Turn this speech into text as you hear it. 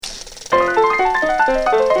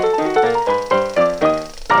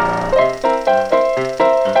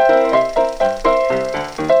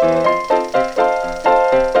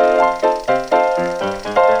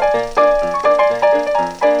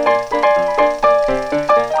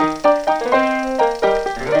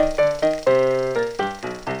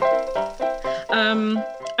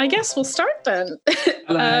guess we'll start then.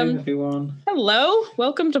 Hello, everyone. Hello.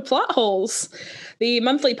 Welcome to Plot Holes, the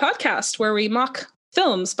monthly podcast where we mock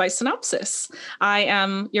films by synopsis. I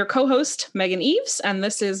am your co-host, Megan Eves, and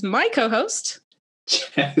this is my co-host,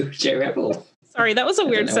 Joe Rebel. Sorry, that was a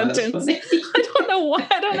weird sentence. I don't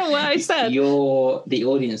know why I said. You're the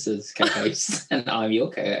audience's co-host, and I'm your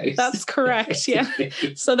co-host. That's correct, yeah.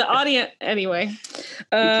 So the audience, anyway.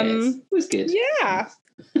 It was good. Yeah.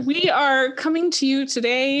 We are coming to you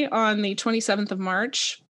today on the 27th of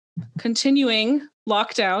March, continuing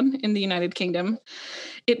lockdown in the United Kingdom.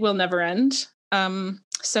 It will never end.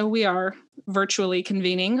 So we are virtually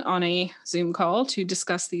convening on a Zoom call to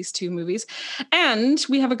discuss these two movies. And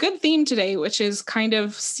we have a good theme today, which is kind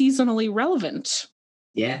of seasonally relevant.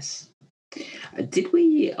 Yes. Did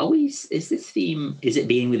we always, is this theme, is it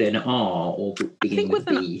being with an R or beginning with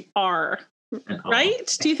an R?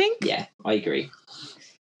 Right? Do you think? Yeah, I agree.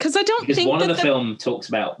 Because I don't think one of the film talks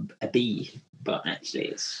about a bee, but actually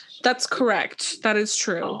it's... That's correct. That is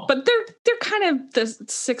true. Oh. But they're kind of the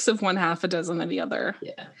six of one, half a dozen of the other.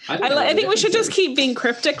 Yeah. I think we should just keep being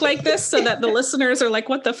cryptic like this so that the listeners are like,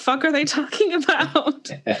 what the fuck are they talking about?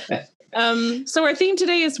 So our theme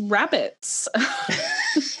today is rabbits.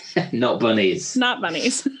 Not bunnies. Not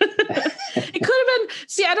bunnies. It could have been...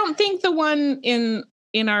 See, I don't think the one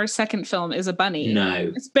in our second film is a bunny.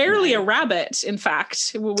 No. It's barely a rabbit, in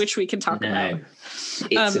fact, which we can talk about.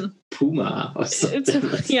 It's a puma or something.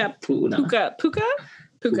 Puka.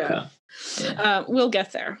 Yeah. We'll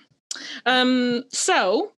get there.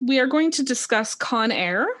 So we are going to discuss Con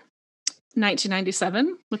Air,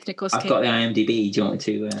 1997, with Nicolas Cage. I've got the IMDb. Do you want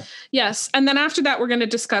me to? Yes, and then after that, we're going to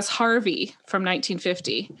discuss Harvey from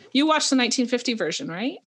 1950. You watched the 1950 version,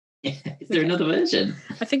 right? Is there another version?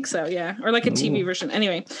 I think so, yeah. Or like a TV version.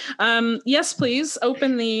 Anyway, yes, please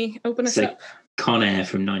open us up. Con Air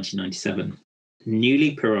from 1997.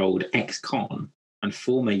 Newly paroled ex-con and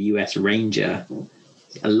former US Ranger.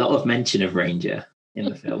 A lot of mention of Ranger in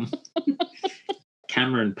the film.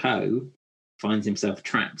 Cameron Poe finds himself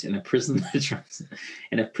trapped in a prisoner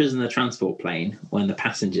transport plane when the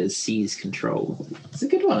passengers seize control. It's a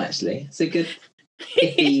good one, actually. It's a good...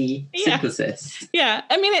 synthesis. Yeah,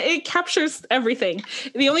 I mean, it captures everything.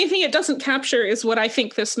 The only thing it doesn't capture is what I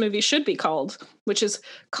think this movie should be called, which is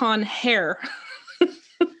Con Hair.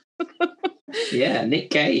 Yeah,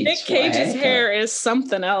 Nick Cage. Nick Cage's hair is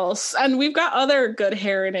something else. And we've got other good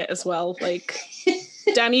hair in it as well. Like,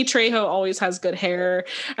 Danny Trejo always has good hair.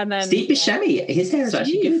 And then Steve Buscemi, his hair is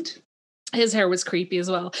actually good. His hair was creepy as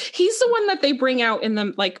well. He's the one that they bring out in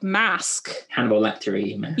the mask. Hannibal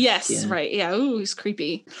Lecter mask. Yes, right. Yeah. Ooh, he's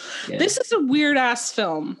creepy. Yeah. This is a weird ass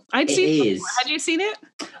film. Had you seen it?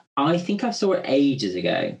 I think I saw it ages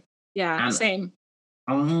ago. Yeah, same.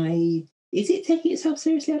 Is it taking itself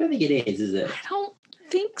seriously? I don't think it is it? I don't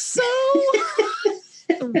think so.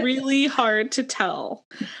 Really hard to tell.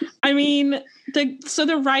 I mean,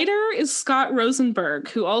 the writer is Scott Rosenberg,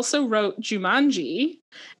 who also wrote Jumanji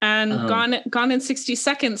and Gone in 60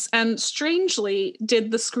 Seconds, and strangely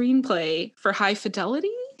did the screenplay for High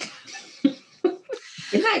Fidelity.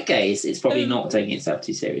 In that case, it's probably not taking itself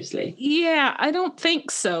too seriously. Yeah, I don't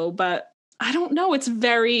think so, but I don't know. It's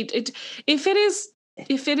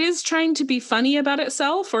if it is trying to be funny about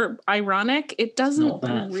itself or ironic, it doesn't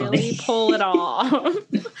really pull it off.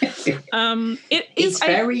 It's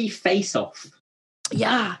very face-off.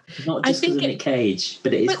 Yeah. Not just because of Nick Cage,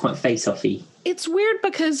 but it is quite face-offy. It's weird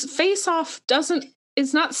because Face Off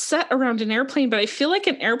is not set around an airplane, but I feel like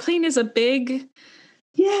an airplane is a big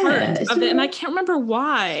part of it, and I can't remember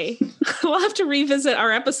why. We'll have to revisit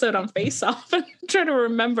our episode on Face Off and try to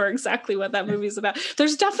remember exactly what that movie's about.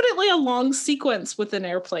 There's definitely a long sequence with an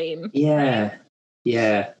airplane. Yeah.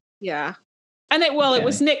 And it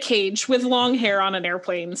was Nick Cage with long hair on an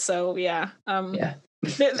airplane, so yeah.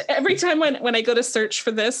 Every time when I go to search for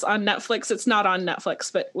this on Netflix, it's not on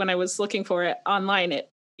Netflix, but when I was looking for it online,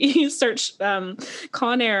 you search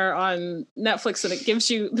Con Air on Netflix and it gives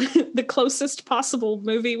you the closest possible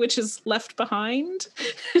movie, which is Left Behind,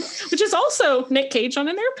 which is also Nick Cage on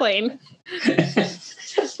an airplane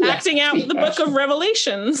acting out the Book of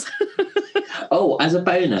Revelations. As a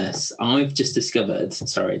bonus, I've just discovered,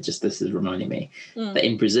 this is reminding me, that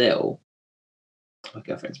in Brazil, my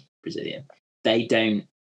girlfriend's Brazilian, they don't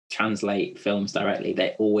translate films directly.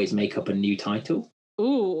 They always make up a new title.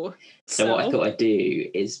 Ooh. So what I thought I'd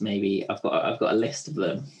do is maybe I've got a list of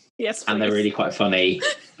them. Yes, please. And they're really quite funny,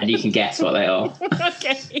 and you can guess what they are.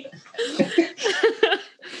 Okay.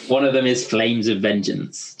 One of them is Flames of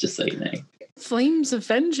Vengeance, just so you know. Flames of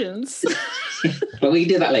Vengeance? But we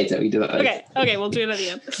can do that later. Okay, we'll do it at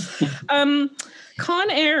the end.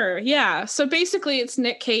 Con Air, yeah. So basically it's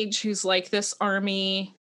Nick Cage who's like this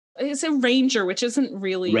army. It's a ranger, which isn't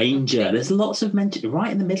really Ranger. There's lots of mention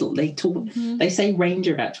right in the middle. They talk. They say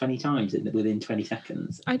Ranger about 20 times within 20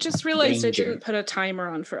 seconds. I just realized I didn't put a timer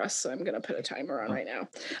on for us, so I'm going to put a timer on right now.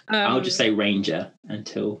 I'll just say Ranger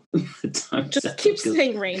until the time. Just keep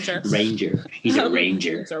saying Ranger. Ranger. He's a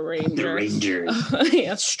Ranger. He's a Ranger. The Ranger.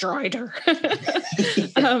 Yeah, Strider.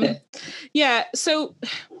 Yeah. So.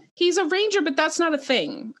 He's a ranger, but that's not a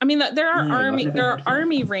thing. I mean, there are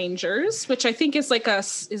army rangers, which I think is like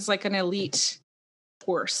an elite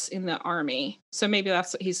force in the army. So maybe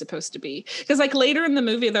that's what he's supposed to be. Because like later in the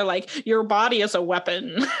movie, they're like, your body is a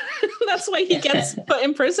weapon. That's why he gets put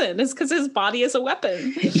in prison, is because his body is a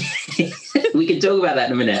weapon. We can talk about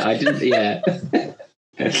that in a minute. I didn't. Yeah.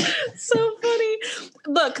 So funny.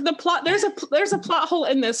 Look, the plot. There's a plot hole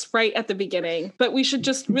in this right at the beginning, but we should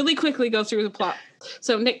just really quickly go through the plot.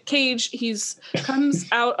 So Nick Cage, comes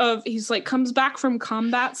back from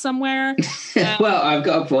combat somewhere. Well, I've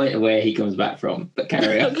got a point of where he comes back from, but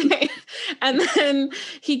carry on. Okay. And then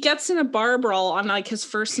he gets in a bar brawl on like his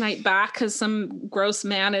first night back because some gross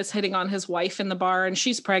man is hitting on his wife in the bar and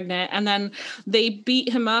she's pregnant. And then they beat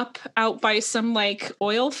him up out by some like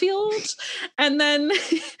oil field. And then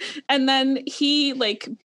he like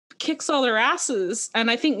kicks all their asses,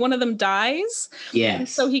 and I think one of them dies.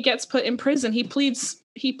 Yes. So he gets put in prison. He pleads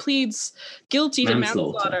guilty to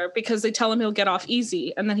manslaughter because they tell him he'll get off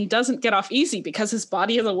easy, and then he doesn't get off easy because his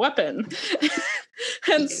body is a weapon.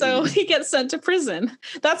 And so he gets sent to prison.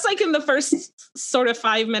 That's like in the first sort of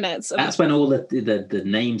 5 minutes. That's when all the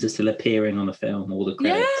names are still appearing on the film, all the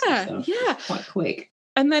credits and stuff. Yeah. It's quite quick.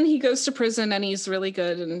 And then he goes to prison and he's really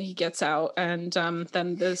good and he gets out, and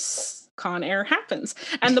then this Con Air happens.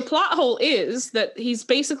 And the plot hole is that he's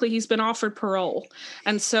been offered parole.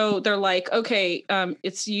 And so they're like, okay,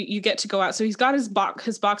 it's you get to go out. So he's got his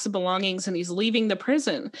box of belongings and he's leaving the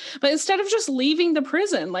prison. But instead of just leaving the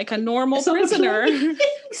prison like a normal prisoner, they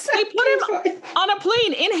put him on a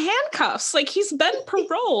plane in handcuffs. Like he's been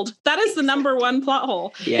paroled. That is the number one plot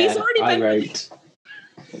hole. Yeah, he's already been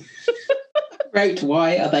wrote,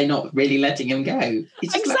 why are they not really letting him go?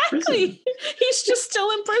 Exactly. He's just still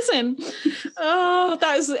in prison. Oh,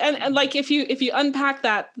 that is, and like if you unpack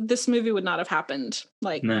that, this movie would not have happened.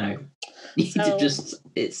 Like no, it's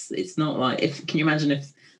not like can you imagine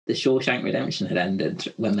if the Shawshank Redemption had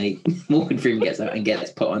ended when Morgan Freeman gets out and gets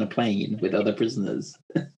put on a plane with other prisoners?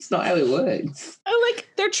 It's not how it works. Like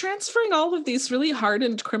they're transferring all of these really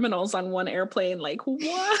hardened criminals on one airplane. Like what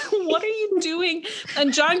are you doing?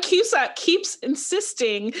 And John Cusack keeps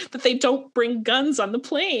insisting that they don't bring guns on the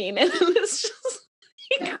plane, and it's just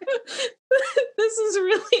this is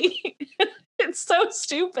really it's so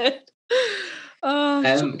stupid.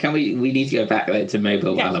 We need to go back though to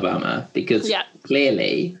Mobile, Alabama, because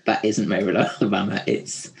clearly that isn't Mobile, Alabama.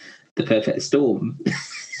 It's The Perfect Storm.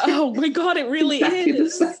 Oh my god, it really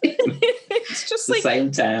is. The same. It's just the like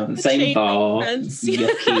same town, same bar,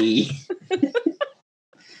 yucky.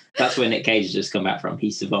 That's where Nick Cage has just come back from. He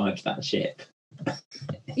survived that ship.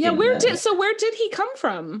 Yeah, where did he come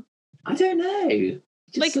from? I don't know. He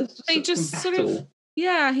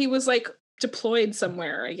was like deployed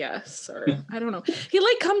somewhere, I guess, or I don't know. He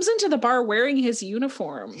like comes into the bar wearing his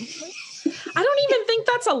uniform. I don't even think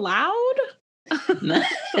that's allowed.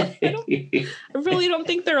 I really don't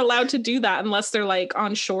think they're allowed to do that unless they're like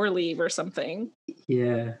on shore leave or something.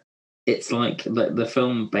 Yeah, it's like the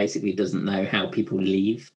film basically doesn't know how people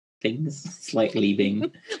leave things. It's like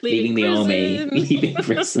leaving the army, leaving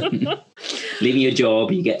prison, leaving your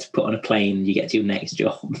job. You get to put on a plane. You get to your next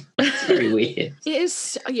job. It's very weird. It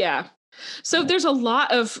is, yeah. So there's a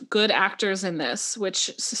lot of good actors in this,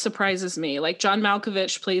 which surprises me. Like John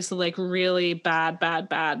Malkovich plays the like really bad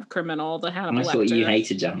criminal, the Hannibal Lecter. I thought you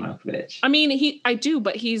hated John Malkovich. I mean, I do,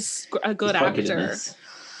 but he's a good actor.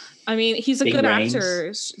 I mean, he's a good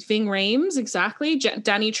actor. Ving Rhames, exactly.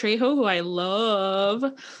 Danny Trejo, who I love.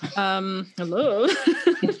 And then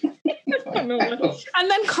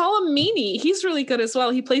Colm Meaney, he's really good as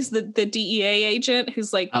well. He plays the DEA agent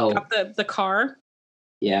who's like got the car.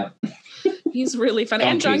 Yeah. He's really funny.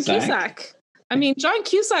 And John Cusack. I mean, John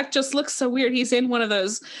Cusack just looks so weird. He's in one of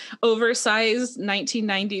those oversized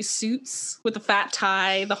 1990s suits with a fat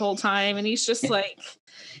tie the whole time. And he's just like,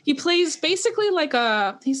 he plays basically like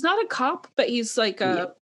he's not a cop, but he's like I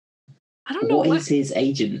don't know. What is his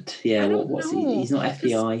agent? Yeah, what's he? He's not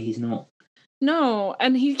FBI. He's not. No,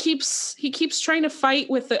 and he keeps trying to fight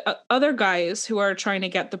with the other guys who are trying to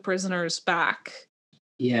get the prisoners back.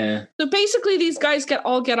 Yeah. So basically, these guys get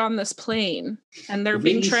on this plane, and they're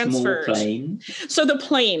being transferred. Small plane. So the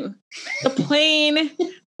plane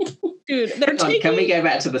Dude, they're Can we go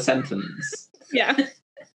back to the sentence? Yeah.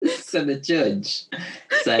 So the judge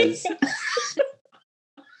says,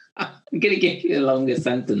 I'm going to give you a longer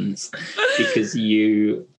sentence because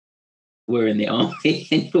you were in the army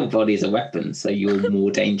and your body's a weapon, so you're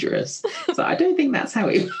more dangerous. So I don't think that's how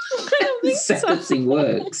sentencing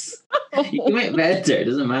works. Oh. You commit murder, it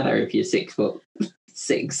doesn't matter if you're 6'6"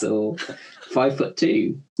 or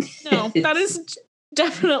 5'2". No, that is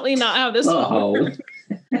definitely not how this works.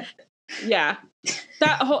 Yeah.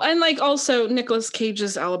 That whole, and like also Nicolas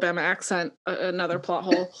Cage's Alabama accent, another plot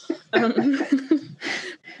hole.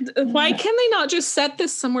 Why can they not just set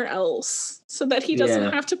this somewhere else so that he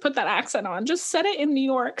doesn't have to put that accent on? Just set it in New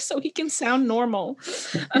York so he can sound normal.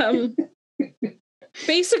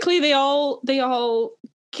 Basically, they're all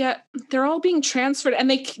being transferred, and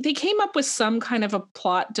they came up with some kind of a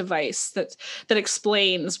plot device that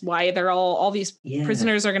explains why they're all these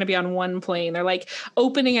prisoners are going to be on one plane. They're like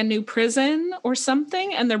opening a new prison or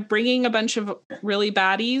something, and they're bringing a bunch of really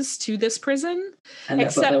baddies to this prison.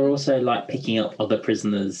 But they're also like picking up other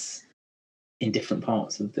prisoners in different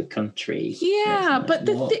parts of the country. Yeah, but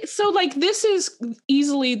so like this is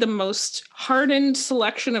easily the most hardened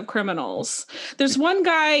selection of criminals. There's one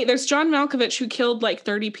guy, there's John Malkovich, who killed like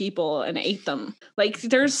 30 people and ate them. Like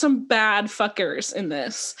there's some bad fuckers in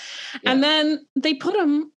this. Yeah. And then they put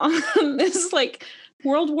him on this like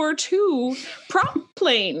World War II prop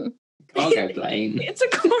plane. Cargo plane.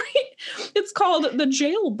 It's called the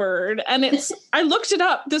Jailbird, and I looked it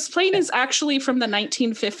up. This plane is actually from the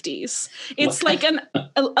 1950s. It's like an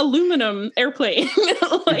aluminum airplane.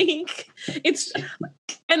 Like it's,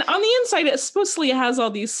 and on the inside it supposedly has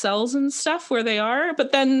all these cells and stuff where they are,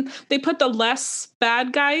 but then they put the less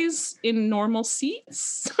bad guys in normal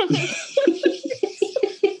seats.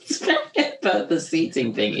 But the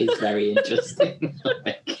seating thing is very interesting.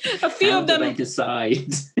 Like, a few of them they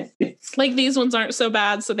decide. Like these ones aren't so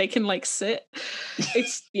bad, so they can like sit.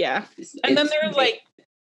 And then they're like,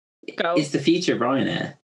 go. It's the future of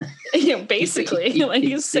Ryanair. Basically, like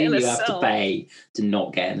you sit in a cell. You have to pay to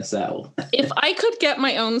not get in a cell. If I could get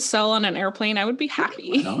my own cell on an airplane, I would be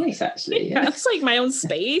happy. Nice, actually. Yeah, it's like my own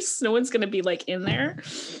space. No one's going to be like in there.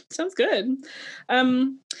 Sounds good.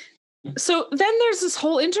 So then there's this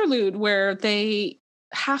whole interlude where they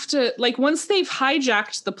have to, like, once they've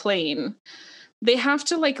hijacked the plane, they have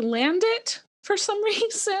to like land it for some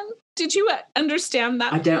reason. Did you understand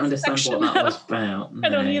that? I don't understand what that was about. No. I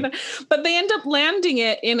don't either. But they end up landing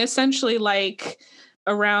it in essentially like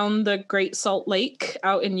around the Great Salt Lake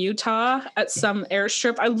out in Utah at some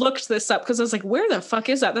airstrip. I looked this up because I was like, where the fuck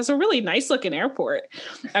is that? That's a really nice looking airport.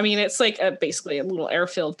 I mean, it's like basically a little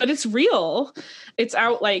airfield, but it's real. It's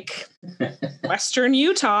out like Western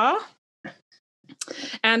Utah.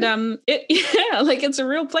 And it's a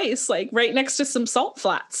real place, like right next to some salt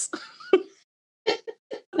flats.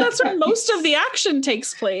 That's where most of the action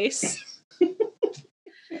takes place.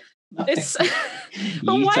 It's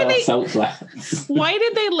salt flats. Why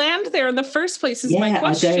did they land there in the first place is my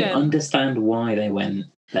question. I don't understand why they went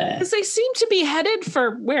there. Because they seem to be headed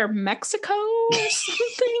for Mexico or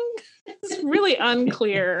something? It's really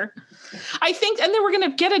unclear. I think, and they were going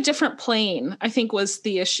to get a different plane, I think was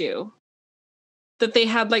the issue. That they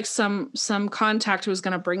had like some contact who was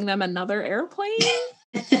going to bring them another airplane.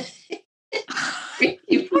 How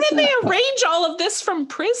did they arrange all of this from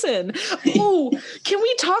prison? Oh, can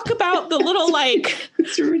we talk about the little like?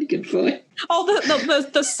 It's a really good point. All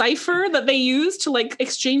the cipher that they used to like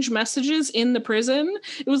exchange messages in the prison.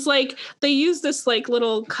 It was like they used this like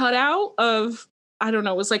little cutout of, I don't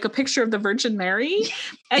know, it was like a picture of the Virgin Mary,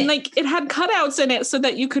 and like it had cutouts in it so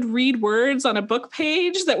that you could read words on a book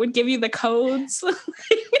page that would give you the codes.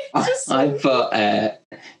 I thought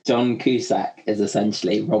John Cusack is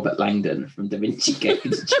essentially Robert Langdon from Da Vinci Code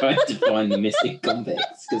trying to find the missing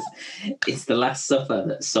convicts, because it's the Last Supper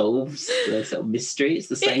that solves the sort of mystery. It's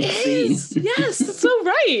the same scene. Yes, that's so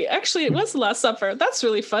right. Actually, it was the Last Supper. That's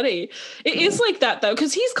really funny. It is like that though,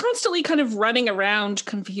 because he's constantly kind of running around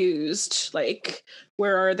confused, like,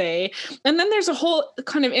 where are they? And then there's a whole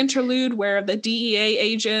kind of interlude where the DEA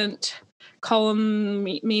agent, Colm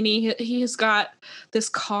Meaney, he has got this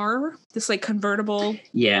car, this like convertible.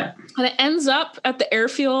 Yeah. And it ends up at the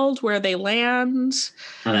airfield where they land.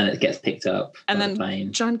 And then it gets picked up. And then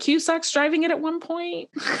plane. John Cusack's driving it at one point.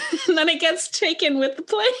 And then it gets taken with the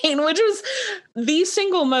plane, which was the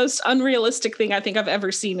single most unrealistic thing I think I've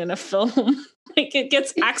ever seen in a film. Like it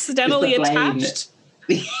gets accidentally attached.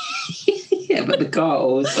 Yeah, but the car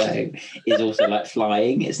also is also like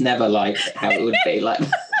flying. It's never like how it would be like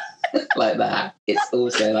that. It's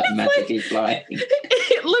also like magically flying.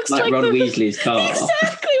 It looks like Ron Weasley's car.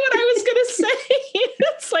 Exactly what I was gonna say.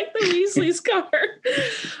 It's Weasley's car.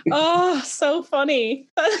 Oh, so funny.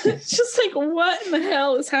 It's just like, what in the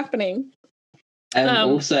hell is happening?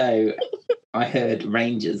 Also, I heard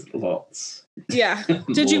Rangers lots. Yeah.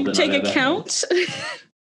 Did you take a count?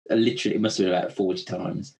 Literally, it must have been about 40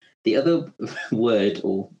 times. The other word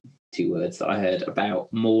or 2 words that I heard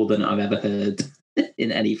about more than I've ever heard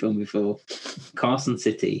in any film before, Carson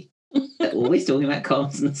City. They're always talking about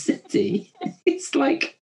Carson City. It's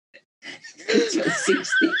like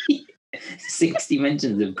 60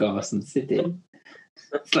 mentions of Carson City.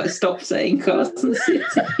 It's like, stop saying Carson City.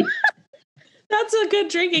 That's a good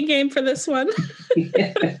drinking game for this one.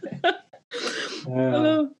 Yeah.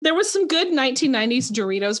 There was some good 1990s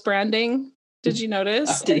Doritos branding. Did you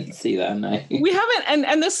notice? I didn't see that, no. We haven't,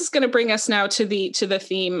 and this is going to bring us now to the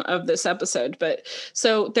theme of this episode. But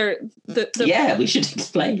so yeah, we should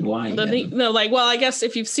explain why. I guess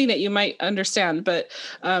if you've seen it, you might understand. But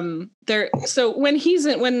so when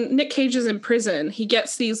Nick Cage is in prison, he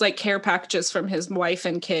gets these like care packages from his wife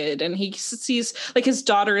and kid, and he sees like his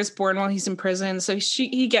daughter is born while he's in prison, so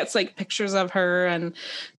he gets like pictures of her and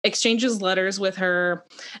exchanges letters with her,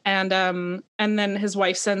 and then his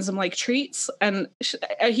wife sends him like treats, and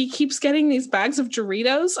he keeps getting these bags of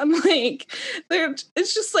Doritos. I'm like,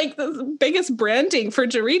 it's just like the biggest branding for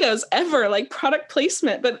Doritos ever, like product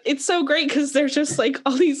placement, but it's so great because they're just like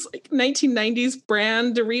all these like 1990s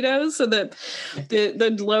brand Doritos, so that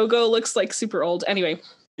the logo looks like super old. Anyway.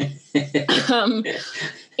 In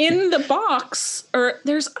the box,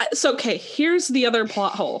 here's the other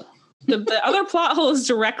plot hole. The other plot hole is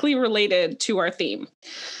directly related to our theme.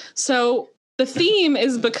 So the theme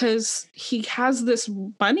is because he has this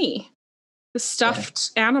bunny, the stuffed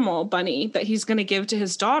animal bunny that he's going to give to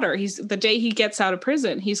his daughter. The day he gets out of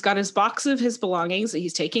prison, he's got his box of his belongings that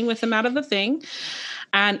he's taking with him out of the thing.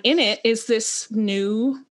 And in it is this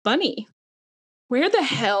new bunny. Where the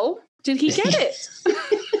hell did he get it?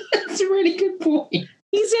 That's a really good point.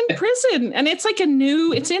 He's in prison, and it's like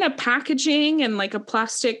it's in a packaging and like a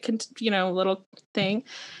plastic, little thing.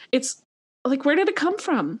 It's like, where did it come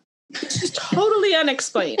from? It's just totally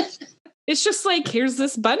unexplained. It's just like, here's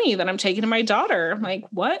this bunny that I'm taking to my daughter. I'm like,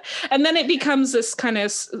 what? And then it becomes this kind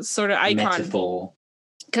of sort of icon. Metaphor.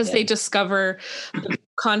 Because they discover, the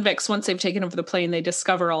convicts, once they've taken over the plane, they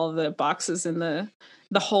discover all of the boxes in the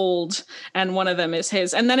hold, and one of them is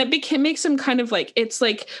his. And then it makes him kind of like, it's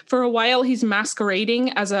like for a while he's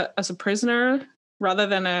masquerading as a prisoner rather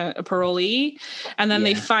than a parolee. And then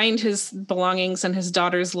they find his belongings and his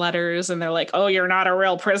daughter's letters, and they're like, oh, you're not a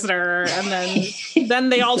real prisoner. And then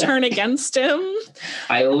they all turn against him.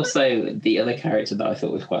 The other character that I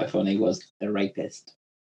thought was quite funny was the rapist.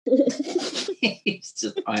 It's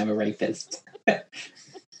just, I am a rapist.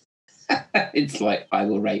 It's like, I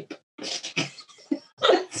will rape.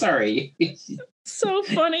 Sorry. So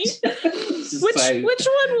funny. Which one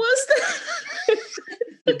was that?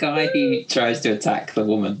 The guy who tries to attack the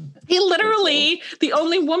woman. He literally, the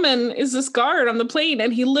only woman is this guard on the plane,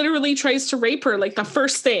 and he literally tries to rape her like the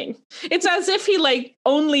first thing. It's as if he like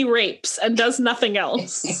only rapes and does nothing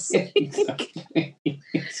else.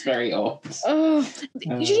 It's very odd.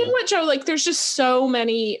 You know what, Joe? Like, there's just so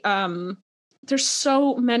many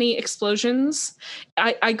explosions.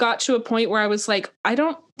 I got to a point where I was like, I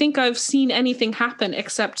don't think I've seen anything happen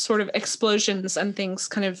except sort of explosions and things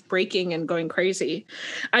kind of breaking and going crazy.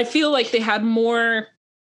 I feel like they had more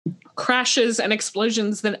crashes and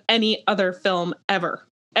explosions than any other film ever.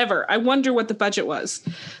 I wonder what the budget was.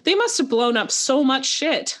 They must have blown up so much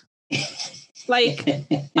shit. Like,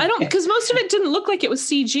 because most of it didn't look like it was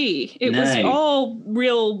CG. It was all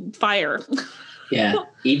real fire. Yeah,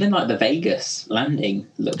 even like the Vegas landing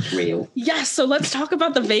looked real. Yes, so let's talk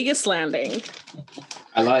about the Vegas landing.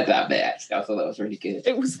 I like that bit, actually. I thought that was really good.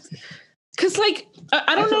 It was, because like,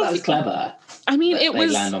 I don't know. That was clever. I mean, it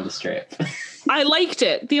was. They land on the strip. I liked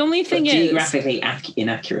it. The only thing is. Geographically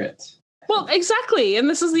inaccurate. Well, exactly. And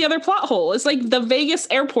this is the other plot hole. It's like the Vegas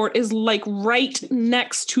airport is like right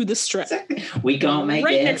next to the strip. Exactly. We can't make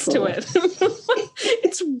right next to it.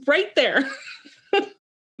 It's right there.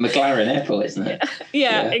 McLaren Airport, isn't it?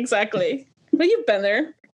 Yeah, exactly. But you've been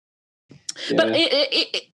there. Yeah. But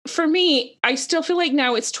it, for me, I still feel like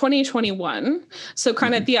now it's 2021. So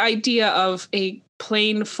kind of the idea of a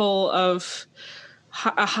plane full of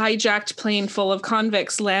a hijacked plane full of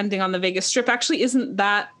convicts landing on the Vegas Strip actually isn't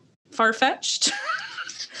that far-fetched.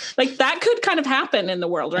 Like, that could kind of happen in the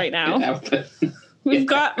world right now. We've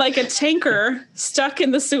got like a tanker stuck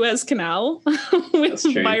in the Suez Canal with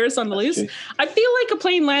virus on the loose. I feel like a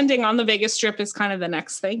plane landing on the Vegas Strip is kind of the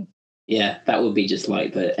next thing. Yeah, that would be just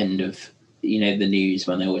like the end of, the news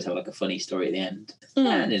when they always have like a funny story at the end.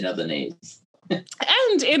 And in other news.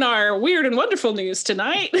 And in our weird and wonderful news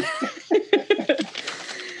tonight.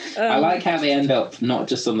 I like how they end up not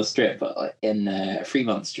just on the Strip, but in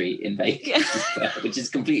Fremont Street in Vegas, which is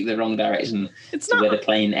completely the wrong direction where the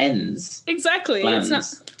plane ends. Exactly. Lands.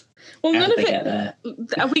 It's not. Well, none of it.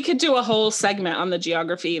 We could do a whole segment on the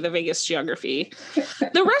geography, the Vegas geography.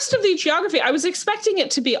 The rest of the geography, I was expecting it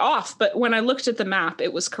to be off, but when I looked at the map,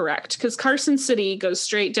 it was correct because Carson City goes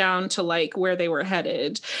straight down to like where they were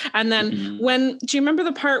headed. And then do you remember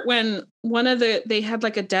the part when they had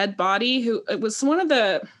like a dead body it was one of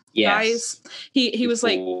the guys, he was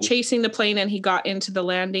like chasing the plane and he got into the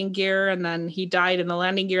landing gear and then he died in the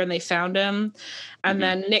landing gear and they found him. And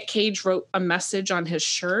then Nick Cage wrote a message on his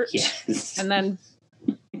shirt and then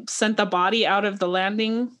sent the body out of the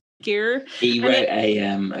landing gear. He wrote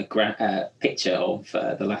a picture of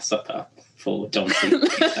The Last Supper for John Cena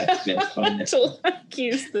to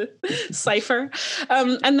use the cipher.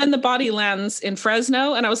 And then the body lands in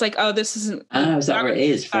Fresno. And I was like, oh, this isn't. Oh, is that where it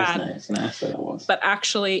is? Fresno. I was going to ask where that was. But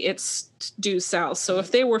actually, it's due south. So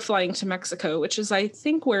if they were flying to Mexico, which is, I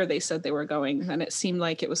think, where they said they were going, then it seemed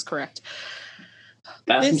like it was correct.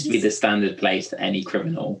 That seems to be the standard place that any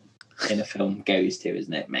criminal in a film goes to,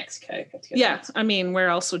 isn't it? Mexico. Yeah, I mean, where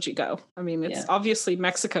else would you go? I mean, it's obviously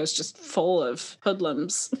Mexico's just full of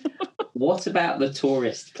hoodlums. What about the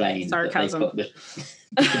tourist plane? Sarcasm. That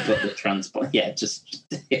they put the transport. Yeah,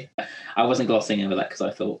 I wasn't glossing over that because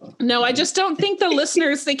I thought. No, I just don't think the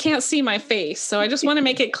listeners, they can't see my face. So I just want to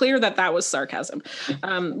make it clear that was sarcasm.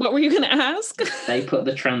 What were you going to ask? They put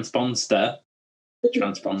the transponder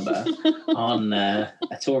on a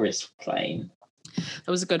tourist plane.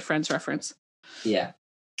 That was a good Friends reference. Yeah.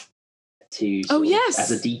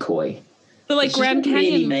 As a decoy. The Grand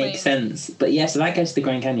Canyon really makes sense. But so that goes to the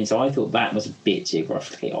Grand Canyon. So I thought that was a bit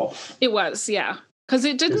geographically off. It was, yeah. Because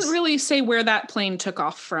it didn't really say where that plane took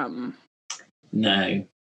off from. No.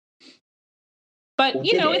 But,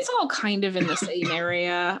 it's all kind of in the same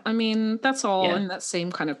area. I mean, that's all in that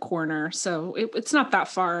same kind of corner. So it's not that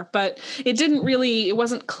far. But it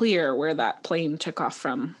wasn't clear where that plane took off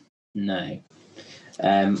from. No.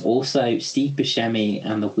 Also, Steve Buscemi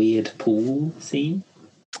and the weird pool scene.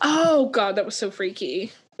 Oh, God, that was so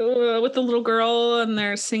freaky. With the little girl, and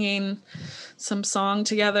they're singing some song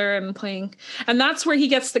together and playing. And that's where he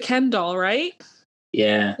gets the Ken doll, right?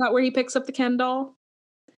 Yeah. Is that where he picks up the Ken doll?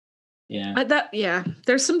 Yeah.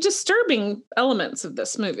 There's some disturbing elements of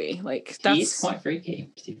this movie. He is quite freaky,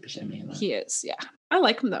 Steve Buscemi. He is, yeah. I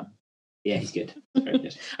like him, though. Yeah, he's good. Very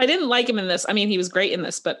good. I didn't like him in this. I mean, he was great in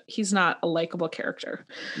this, but he's not a likable character.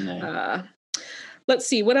 No. Let's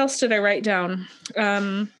see. What else did I write down?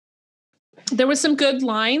 There was some good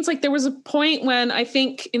lines. There was a point when I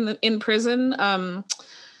think in prison,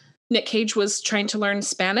 Nick Cage was trying to learn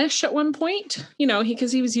Spanish at one point,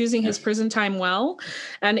 because he was using his prison time well,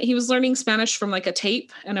 and he was learning Spanish from a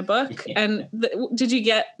tape and a book. And did you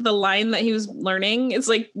get the line that he was learning? It's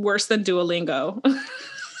worse than Duolingo.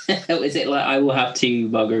 Is it I will have 2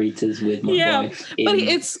 margaritas with my wife? But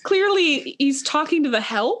it's clearly he's talking to the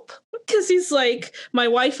help because he's like, my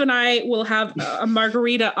wife and I will have a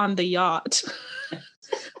margarita on the yacht.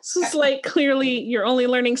 So it's clearly you're only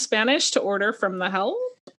learning Spanish to order from the help.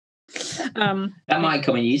 That might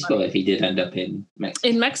come in useful if he did end up in Mexico.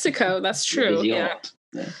 In Mexico, that's true. Yeah.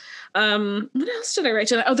 What else did I write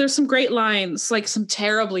down? Oh, there's some great lines, some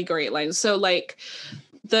terribly great lines. So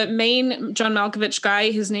the main John Malkovich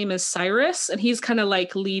guy, his name is Cyrus, and he's kind of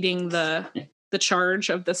leading the charge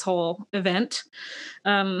of this whole event.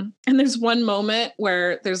 And there's one moment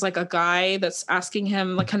where there's a guy that's asking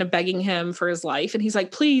him, kind of begging him for his life. And he's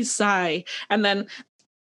like, please, Cy. And then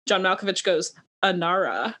John Malkovich goes,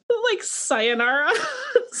 Anara, sayonara.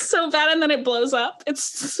 So bad. And then it blows up.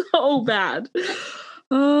 It's so bad.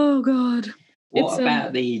 Oh, God. What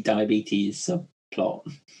about the diabetes subplot?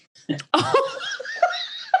 Oh.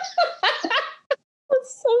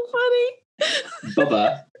 That's so funny.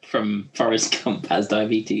 Bubba from Forrest Gump has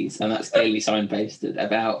diabetes, and that's clearly signposted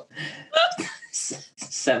about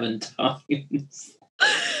 7 times.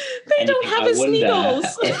 They don't have his needles.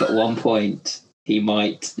 If at one point he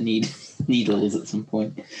might need needles at some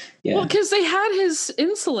point. Yeah. Well, because they had his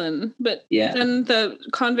insulin, but then the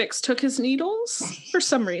convicts took his needles for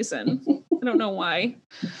some reason. I don't know why.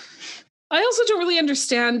 I also don't really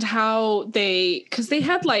understand how because they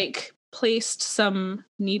had placed some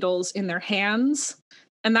needles in their hands,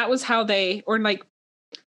 and that was how they, or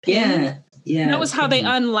yeah, that was how they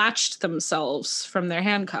unlatched themselves from their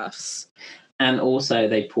handcuffs. And also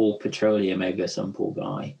they pour petroleum over some poor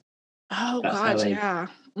guy. Oh, God, yeah.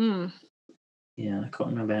 Yeah, I can't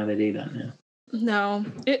remember how they do that now. No,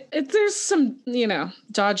 there's some,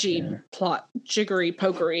 dodgy plot, jiggery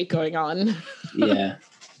pokery going on. Yeah.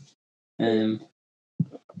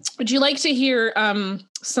 Would you like to hear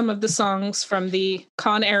some of the songs from the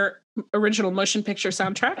Con Air original motion picture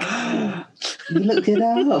soundtrack? You looked it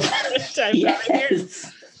up.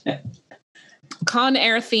 Yes. Con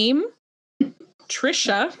Air theme.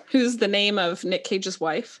 Trisha, who's the name of Nick Cage's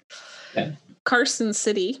wife. Yeah. Carson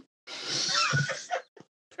City.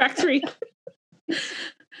 Track 3.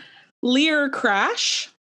 Lear Crash.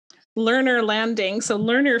 Lerner Landing. So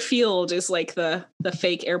Lerner Field is like the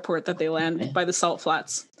fake airport that they land by the salt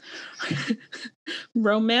flats.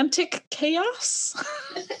 Romantic Chaos.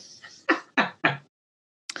 The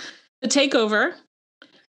Takeover.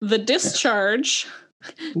 The Discharge.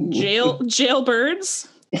 Jailbirds.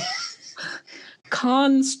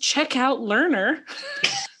 Con's Checkout Learner.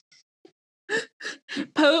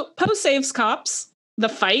 Poe Saves Cops. The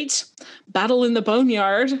Fight. Battle in the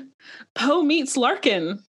Boneyard. Poe Meets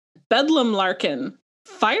Larkin. Bedlam Larkin.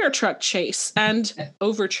 Fire Truck Chase. And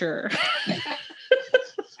Overture.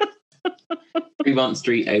 Fremont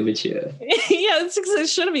Street Overture. Yeah, it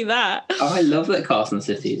should be that. Oh, I love that Carson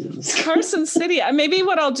City is in this. Carson City. Maybe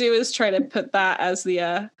what I'll do is try to put that as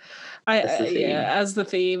the as the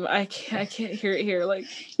theme. I can't hear it here. Like,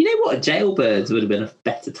 you know what? Jailbirds would have been a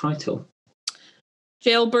better title. The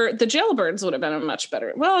Jailbirds would have been a much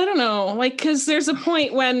better. Well, I don't know, like, because there's a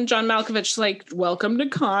point when John Malkovich like, "Welcome to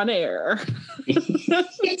Con Air." He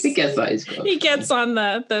gets that as well. He gets on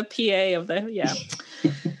the PA of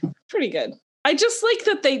pretty good. I just like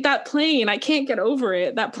that plane. I can't get over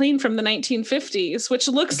it. That plane from the 1950s, which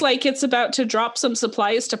looks like it's about to drop some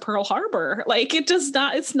supplies to Pearl Harbor. Like, it does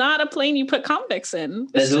not. It's not a plane you put convicts in.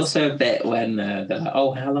 There's also a bit when they're like,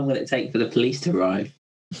 "Oh, how long will it take for the police to arrive?"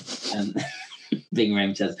 And Ving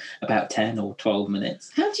Rhames says about 10 or 12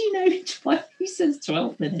 minutes. How do you know? Why he says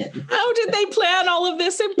 12 minutes? How did they plan all of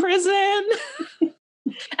this in prison?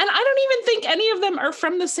 And I don't even think any of them are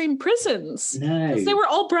from the same prisons. No. They were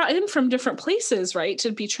all brought in from different places, right?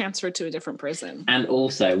 To be transferred to a different prison. And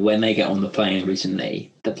also, when they get on the plane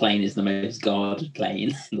originally, the plane is the most guarded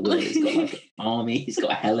plane in the world. It's got like an army. It's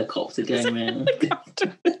got a helicopter going around.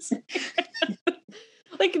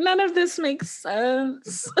 Like, none of this makes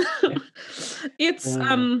sense. It's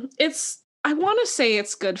I want to say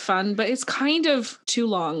it's good fun, but it's kind of too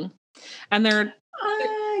long. And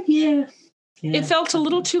yeah. It felt a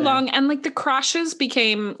little too long, and like the crashes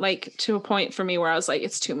became like to a point for me where I was like,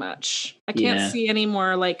 it's too much. I can't see any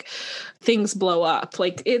more like things blow up.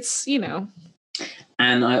 Like, it's,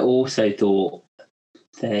 And I also thought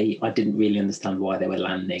I didn't really understand why they were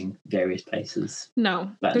landing various places.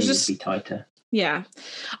 No, that needed to be tighter. Yeah,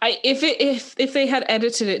 if they had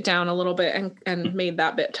edited it down a little bit and made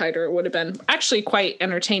that bit tighter, it would have been actually quite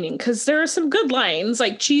entertaining, because there are some good lines,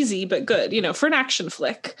 like cheesy but good, for an action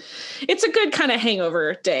flick. It's a good kind of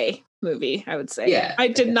hangover day movie, I would say. Yeah, I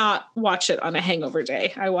did not watch it on a hangover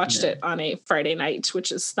day. I watched it on a Friday night,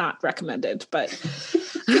 which is not recommended, but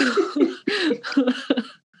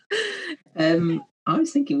I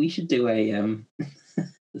was thinking we should do a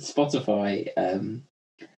Spotify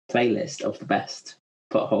playlist of the best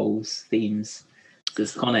potholes themes.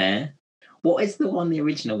 There's Con Air. What is the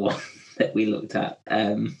original one that we looked at?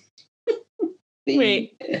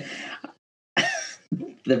 Wait.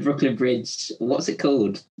 The Brooklyn Bridge. What's it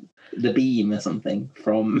called? The Beam or something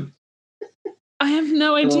from. I have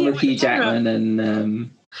no idea. With Hugh Jackman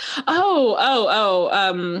and.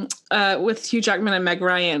 With Hugh Jackman and Meg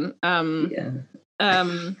Ryan.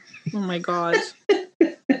 Oh my God.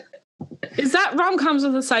 Is that rom-coms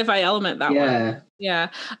with a sci-fi element, that one? Yeah.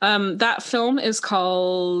 That film is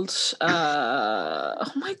called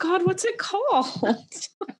oh my God, what's it called?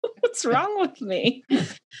 What's wrong with me?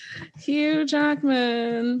 Hugh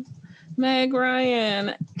Jackman, Meg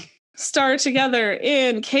Ryan star together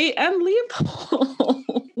in Kate and Leopold.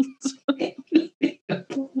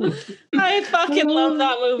 I fucking love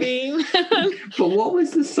that movie. But what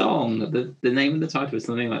was the song? The name of the title was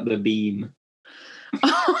something like The Beam.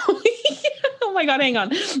 Oh my God, hang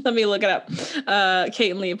on. Let me look it up.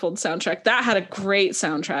 Kate and Leopold soundtrack. That had a great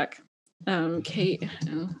soundtrack. Kate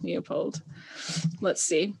and Leopold. Let's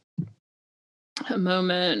see. A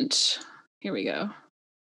moment. Here we go.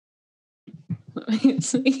 Let me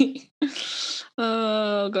see.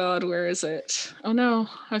 Oh God, where is it? Oh no,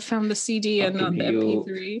 I found the CD and not the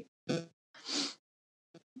MP3.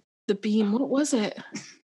 The Beam. What was it?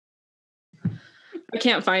 I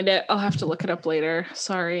can't find it. I'll have to look it up later.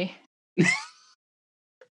 Sorry.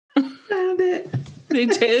 Found it. They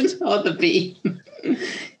did. Oh, the Beam.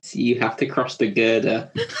 So you have to cross the girder.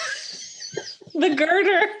 The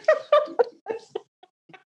girder.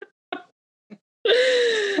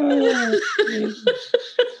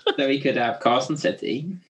 So we could have Carson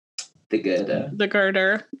City, The Girder. The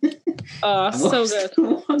Girder. Oh, so good.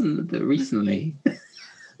 The one that recently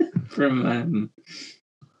from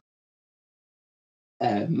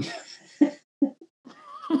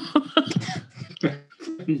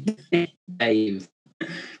Dave,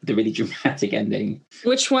 the really dramatic ending.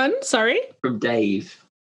 Which one? Sorry? From Dave.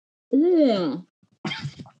 Oh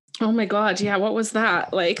my God. Yeah, what was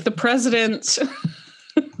that? Like the president,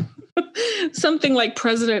 something like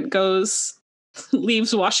president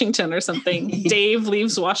leaves Washington or something. Dave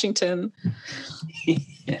leaves Washington.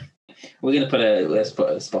 Yeah. Let's put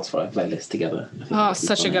a Spotify playlist together. Oh,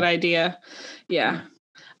 such a good idea. Yeah.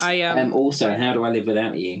 Also, How Do I Live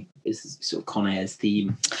Without You is sort of Con Air's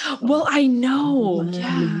theme. Well, I know.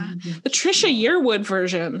 Yeah. The Trisha Yearwood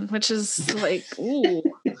version, which is like, ooh.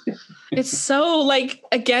 It's so like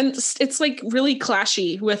it's like really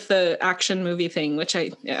clashy with the action movie thing, which I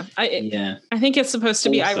think it's supposed to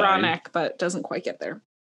be also ironic, but doesn't quite get there.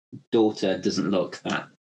 Daughter doesn't look that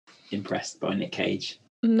impressed by Nick Cage.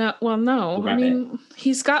 No, well, no. I mean,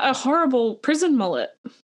 he's got a horrible prison mullet.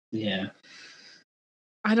 Yeah.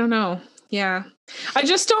 I don't know. Yeah.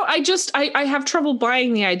 I have trouble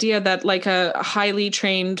buying the idea that like a highly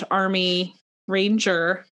trained army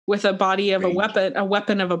ranger with a body of a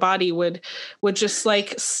weapon of a body would just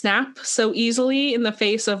like snap so easily in the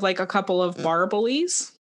face of like a couple of bar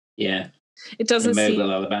bullies. Yeah. It doesn't seem...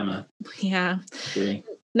 Mobile, Alabama. Yeah. Really.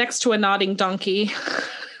 Next to a nodding donkey.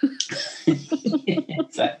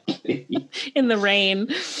 Exactly. In the rain.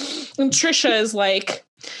 And Trisha is like,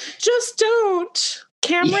 just don't.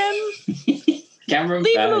 Cameron?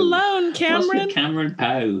 Leave him alone, Cameron. Cameron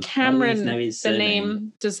Poe. Cameron, the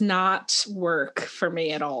name does not work for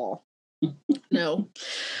me at all. No.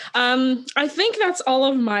 I think that's all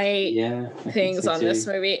of my things on this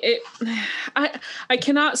movie. I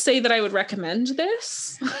cannot say that I would recommend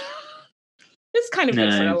this. It's kind of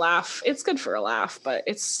good for a laugh. It's good for a laugh, but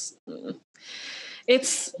it's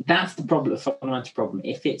that's the problem, the fundamental problem.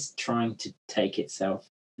 If it's trying to take itself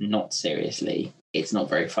not seriously, it's not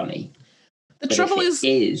very funny. The trouble is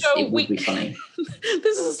it would be funny.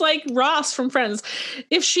 This is like Ross from Friends.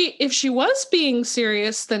 If she was being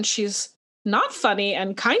serious, then she's not funny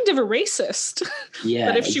and kind of a racist. Yeah.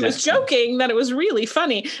 But if she was joking, then it was really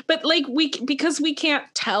funny. But like because we can't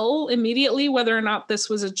tell immediately whether or not this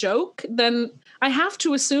was a joke, then I have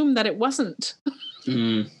to assume that it wasn't.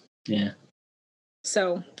 Yeah.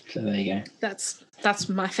 So there you go. That's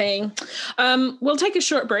my thing. We'll take a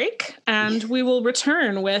short break and we will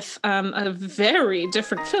return with a very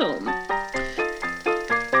different film.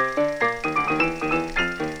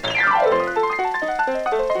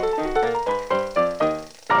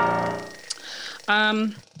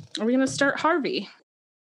 Are we going to start Harvey?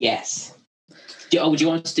 Yes. Would you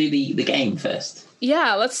want to do the game first?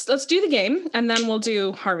 Yeah, let's do the game and then we'll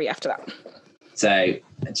do Harvey after that. So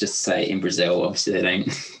just say in Brazil, obviously they don't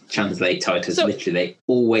translate titles. So, literally, they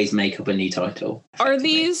always make up a new title. Are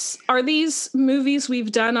these movies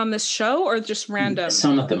we've done on this show or just random?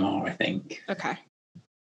 Some of them are, I think. Okay.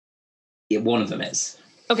 Yeah, one of them is.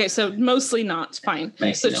 Okay, so mostly not. Fine.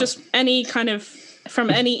 Mostly so it's just any kind of from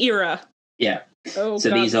any era. Yeah. Oh, so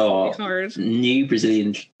God, these are new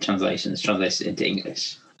Brazilian translated into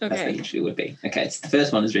English. Okay. That's what it usually would be. Okay, so the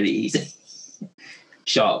first one is really easy.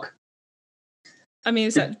 Shark. I mean,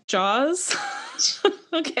 is that Jaws?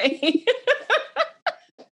 Okay.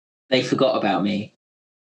 They Forgot About Me.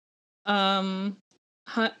 Oh,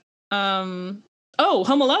 Home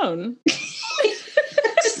Alone.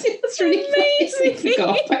 That's really amazing. They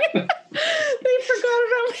forgot about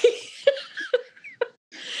me.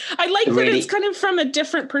 I like that it's kind of from a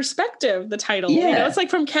different perspective, the title. Yeah. You know, it's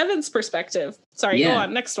like from Kevin's perspective. Sorry, go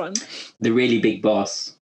on. Next one. The Really Big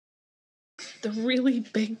Boss. The Really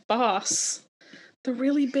Big Boss. The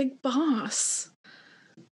Really Big Boss.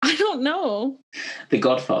 I don't know. The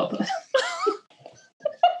Godfather.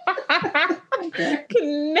 I could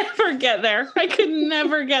never get there.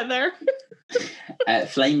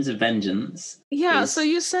 Flames of Vengeance. Yeah, so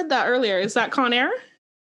you said that earlier. Is that Con Air?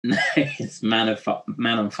 No, it's Man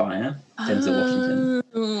on Fire. Denzel Washington.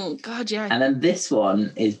 Oh, God, yeah. And then this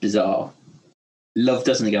one is bizarre. Love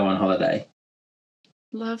Doesn't Go on Holiday.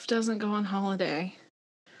 Love Doesn't Go on Holiday.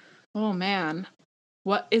 Oh, man.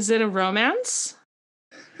 What is it? A romance?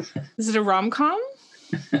 Is it a rom-com?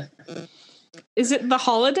 Is it The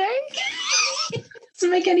Holiday? Doesn't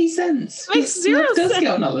make any sense. It makes zero sense. Does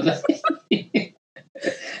go on holiday.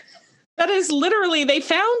 That is literally, they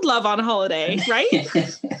found love on holiday, right?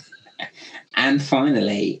 And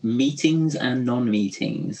finally, Meetings and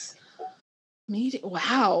Non-Meetings.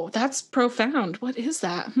 Wow, that's profound. What is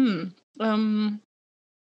that?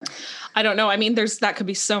 I don't know. I mean, that could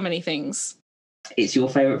be so many things. It's your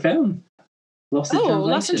favorite film. Lost in Translation.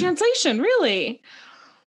 Lost in Translation, really?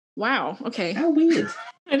 Wow. Okay. How weird.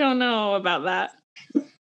 I don't know about that.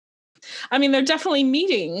 I mean, they're definitely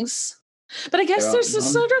meetings, but I guess there's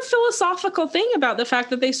this sort of philosophical thing about the fact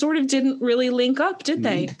that they sort of didn't really link up, did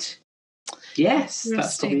they? Yes,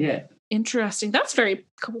 that's probably it. Interesting. That's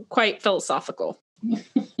quite philosophical.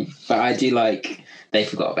 But I do like They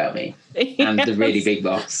Forgot About Me and The Really Big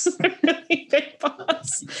Boss. Really Big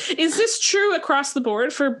Boss. Is this true across the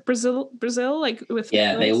board for Brazil? Like with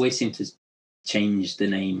they always seem to change the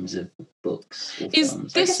names of books or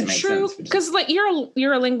films. Is this true? Because like you're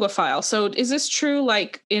a linguophile, so is this true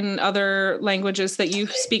like in other languages that you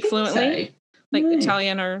speak fluently, so. Like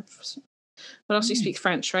Italian or what else? You speak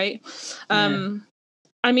French, right?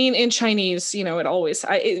 I mean, in Chinese, it always.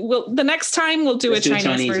 The next time we'll do a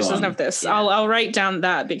Chinese version of this. Yeah. I'll write down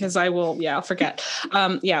that because I will. Yeah, I'll forget.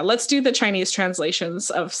 Let's do the Chinese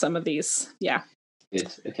translations of some of these. Yeah.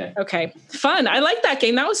 Good. Okay. Fun. I like that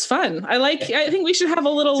game. That was fun. I think we should have a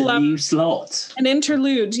little new slot. An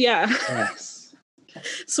interlude. Yeah. Yes.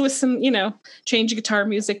 So with some, change guitar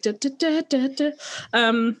music. Da, da, da, da, da.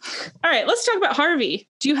 All right. Let's talk about Harvey.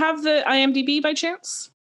 Do you have the IMDb by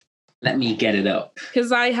chance? Let me get it up.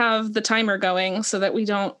 Because I have the timer going so that we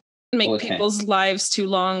don't make people's lives too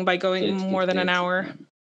long by going more than an hour.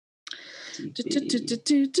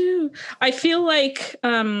 I feel like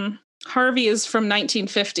Harvey is from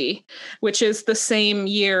 1950, which is the same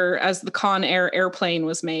year as the Con Air airplane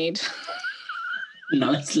was made.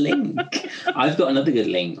 Nice link. I've got another good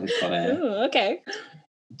link with Con Air. Ooh, okay.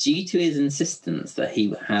 Due to his insistence that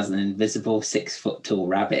he has an invisible 6-foot-tall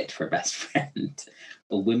rabbit for a best friend,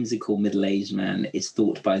 a whimsical middle-aged man is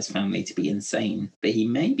thought by his family to be insane, but he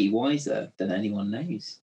may be wiser than anyone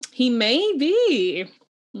knows. He may be.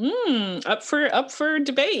 Up for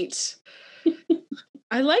debate.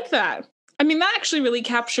 I like that. I mean, that actually really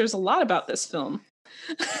captures a lot about this film.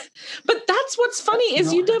 But that's what's funny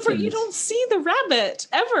is you don't see the rabbit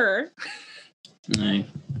ever. No.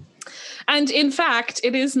 And in fact,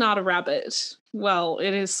 it is not a rabbit. Well,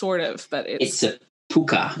 it is sort of, but it's a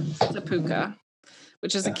puka. It's a puka,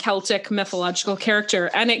 which is a Celtic mythological character,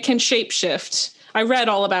 and it can shapeshift. I read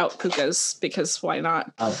all about pukas because why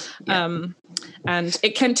not? Oh, yeah. And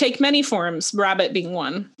it can take many forms, rabbit being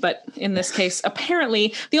one. But in this case,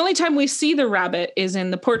 apparently, the only time we see the rabbit is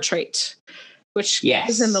in the portrait, which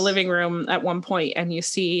is in the living room at one point, and you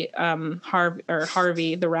see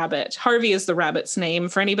Harvey the rabbit. Harvey is the rabbit's name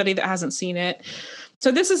for anybody that hasn't seen it.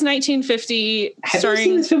 So this is 1950. Have you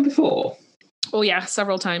seen this film before? Oh yeah,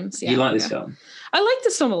 several times. Yeah, you like this film? I like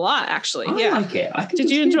this film a lot, actually. I like it. Did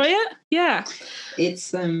you enjoy it? Yeah.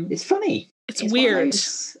 It's funny. It's weird.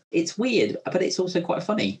 It's weird, but it's also quite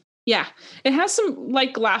funny. Yeah. It has some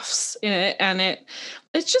like laughs in it, and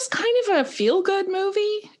it's just kind of a feel-good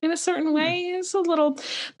movie in a certain way. It's a little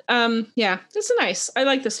it's nice. I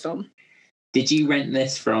like this film. Did you rent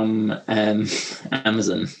this from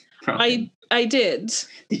Amazon Prime? I did.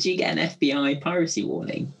 Did you get an FBI piracy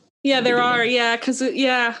warning? Yeah, there are. Yeah, because Does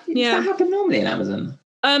that happen normally in Amazon?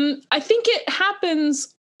 I think it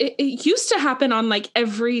happens. It used to happen on like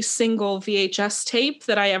every single VHS tape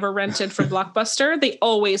that I ever rented for Blockbuster. They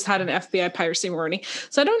always had an FBI piracy warning.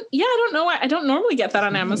 So I don't know why. I don't normally get that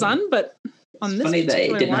on Amazon, but on this funny that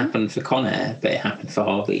it didn't happen for Con Air, but it happened for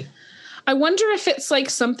Harvey. I wonder if it's like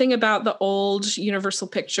something about the old Universal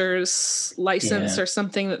Pictures license or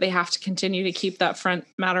something that they have to continue to keep that front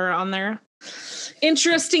matter on there.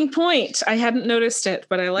 Interesting point. I hadn't noticed it,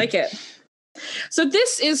 but I like it. So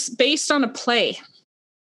this is based on a play,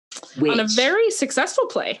 on a very successful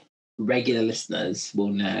play. Regular listeners will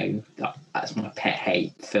know that's my pet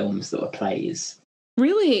hate, films that are plays.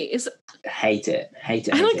 Really? Hate it. I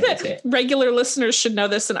like that regular listeners should know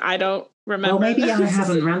this and I don't remember. Well, maybe I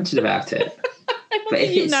haven't ranted about it. I don't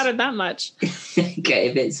think you've nodded that much. Okay,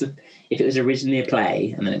 if it was originally a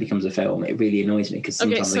play and then it becomes a film, it really annoys me because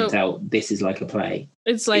sometimes I can tell this is like a play.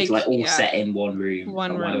 It's like all set in one room. Why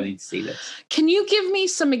do I need to see this? Can you give me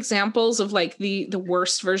some examples of like the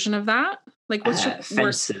worst version of that? Like what's your Fences?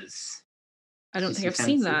 Worst? I don't think I've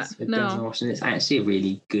seen that. No. It's actually a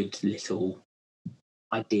really good little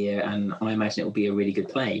idea, and I imagine it will be a really good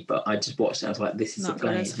play. But I just watched it. I was like, "This is a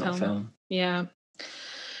play. It's not a film." Yeah.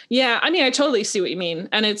 Yeah, I mean, I totally see what you mean.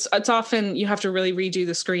 And it's often you have to really redo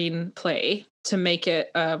the screenplay to make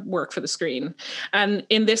it work for the screen. And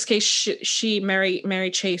in this case, she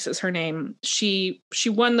Mary Chase is her name. She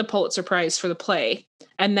won the Pulitzer Prize for the play,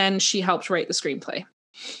 and then she helped write the screenplay.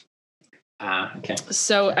 Okay.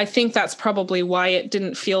 So I think that's probably why it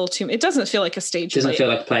didn't feel it doesn't feel like a stage play. Doesn't feel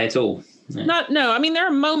like a play at all. No. I mean, there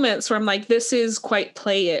are moments where I'm like, this is quite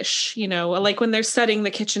playish, like when they're setting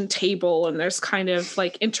the kitchen table and there's kind of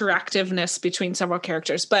like interactiveness between several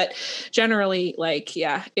characters. But generally, like,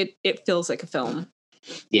 yeah, it feels like a film.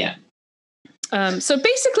 Yeah. So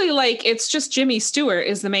basically, like, it's just Jimmy Stewart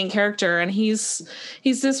is the main character, and he's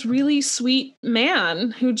this really sweet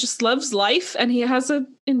man who just loves life, and he has an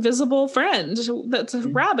invisible friend that's a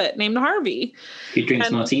rabbit named Harvey. Who drinks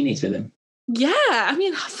martinis with him. Yeah, I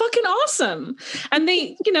mean, fucking awesome. And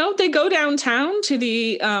they go downtown to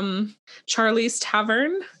the Charlie's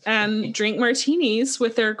Tavern and drink martinis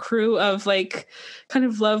with their crew of like kind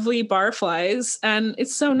of lovely barflies, and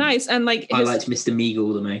it's so nice. And like I liked Mr.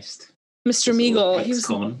 Meagle the most. Mr. Meagle,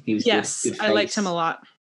 he was yes, good I liked him a lot.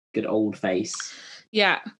 Good old face.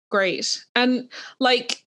 Yeah, great. And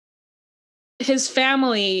like his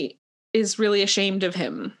family is really ashamed of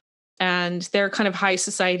him. And they're kind of high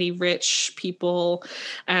society, rich people,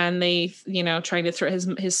 and they, trying to throw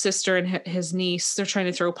his sister and his niece. They're trying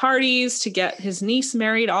to throw parties to get his niece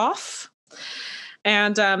married off,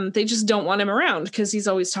 and they just don't want him around because he's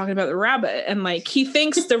always talking about the rabbit, and like he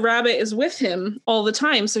thinks the rabbit is with him all the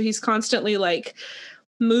time, so he's constantly like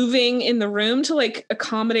moving in the room to like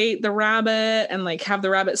accommodate the rabbit and like have the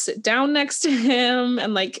rabbit sit down next to him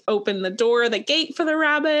and like open the gate for the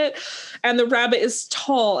rabbit. And the rabbit is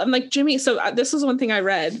tall. And like Jimmy, so this is one thing I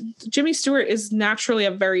read. Jimmy Stewart is naturally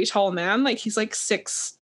a very tall man. Like he's like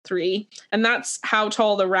 6'3", and that's how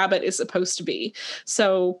tall the rabbit is supposed to be.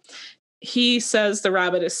 So he says the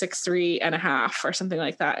rabbit is 6'3.5" or something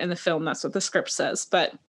like that in the film. That's what the script says.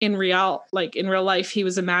 But in real life, he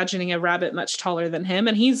was imagining a rabbit much taller than him,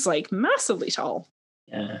 and he's like massively tall.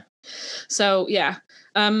 Yeah. So yeah.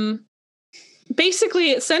 Basically,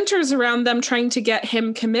 it centers around them trying to get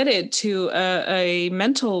him committed to a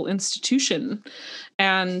mental institution,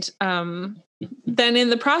 and then in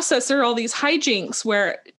the process, there are all these hijinks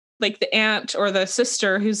where, like, the aunt or the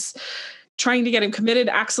sister who's trying to get him committed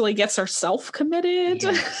actually gets herself committed.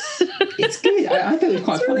 Yes. It's good. I thought it was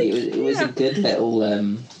quite funny. It was a good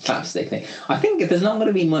little slapstick thing. I think there's not going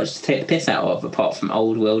to be much to take the piss out of apart from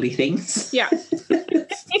old worldy things. Yeah.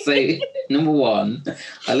 So, number one,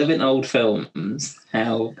 I love in old films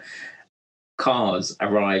how cars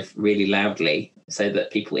arrive really loudly so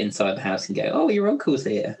that people inside the house can go, "Oh, your uncle's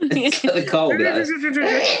here." So the car will be like,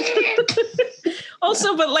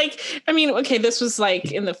 also, but like, I mean, okay, this was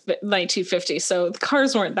like in the 1950s, so the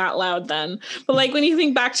cars weren't that loud then. But like when you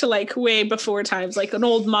think back to like way before times, like an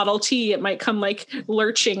old Model T, it might come like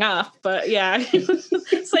lurching up. But yeah,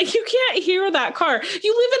 it's like you can't hear that car.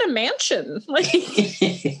 You live in a mansion, like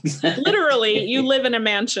exactly. Literally, you live in a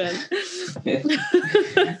mansion.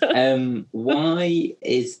 Why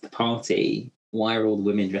is the party? Why are all the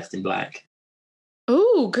women dressed in black?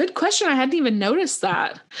 Oh, good question. I hadn't even noticed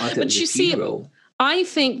that. But you see, I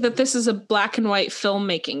think that this is a black and white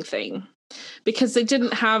filmmaking thing because they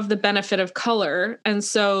didn't have the benefit of color. And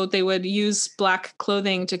so they would use black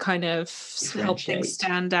clothing to kind of help things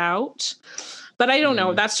stand out. But I don't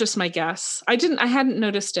know. That's just my guess. I hadn't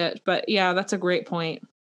noticed it, but yeah, that's a great point.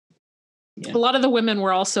 Yeah. A lot of the women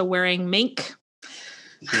were also wearing mink.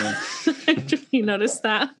 Yeah. You noticed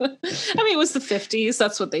that? I mean, it was the 50s.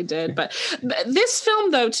 That's what they did. But this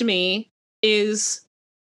film, though, to me is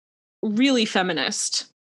really feminist.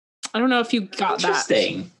 I don't know if you got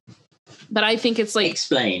Interesting. That. But I think it's like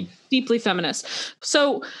explain deeply feminist.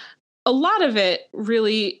 So a lot of it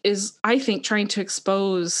really is, I think, trying to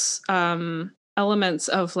expose elements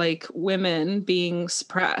of like women being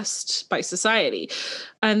suppressed by society.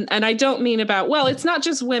 And I don't mean about, well, it's not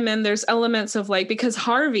just women. There's elements of like, because not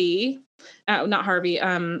Harvey,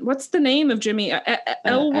 what's the name of Jimmy?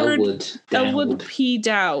 Elwood P.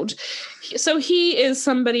 Dowd. So he is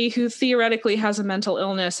somebody who theoretically has a mental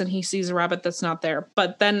illness and he sees a rabbit that's not there.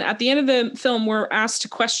 But then at the end of the film, we're asked to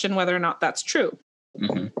question whether or not that's true.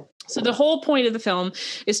 Mm-hmm. So the whole point of the film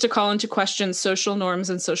is to call into question social norms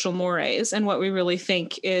and social mores and what we really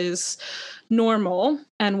think is normal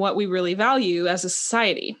and what we really value as a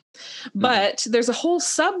society. Mm-hmm. But there's a whole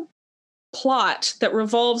subplot that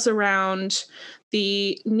revolves around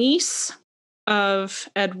the niece of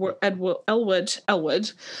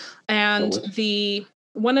Elwood and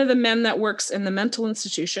one of the men that works in the mental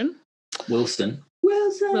institution. Wilson.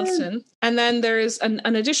 And then there's an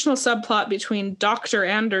additional subplot between Dr.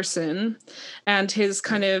 Anderson and his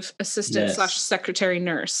kind of assistant / secretary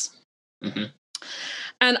nurse. Mm-hmm.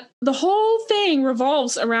 And the whole thing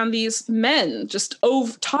revolves around these men just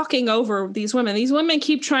talking over these women. These women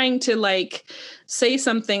keep trying to like say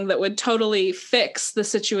something that would totally fix the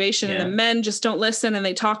situation, and the men just don't listen and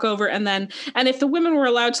they talk over. And if the women were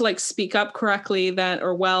allowed to like speak up correctly then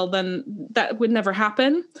that would never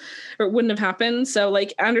happen, or it wouldn't have happened. So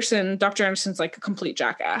like Dr. Anderson's like a complete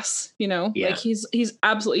jackass, like he's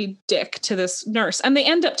absolutely dick to this nurse, and they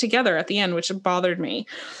end up together at the end, which bothered me.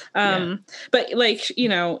 But like,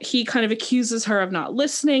 he kind of accuses her of not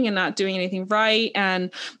listening and not doing anything right.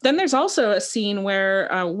 And then there's also a scene where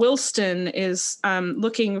Wilston is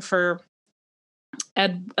looking for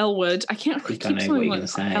Elwood. I keep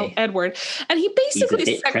saying Edward. And he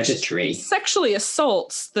basically sexually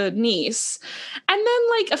assaults the niece. And then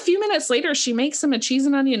like a few minutes later, she makes him a cheese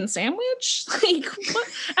and onion sandwich. Like, what?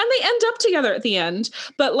 And they end up together at the end.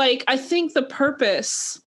 But like, I think the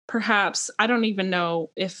purpose, perhaps, I don't even know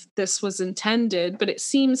if this was intended, but it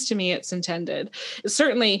seems to me it's intended. It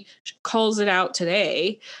certainly calls it out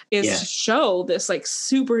today, is to show this like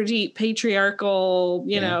super deep patriarchal,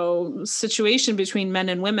 situation between men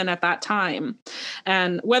and women at that time.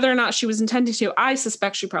 And whether or not she was intending to, I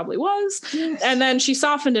suspect she probably was. Yes. And then she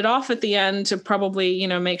softened it off at the end to probably,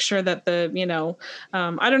 make sure that the,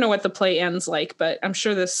 I don't know what the play ends like, but I'm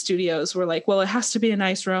sure the studios were like, well, it has to be a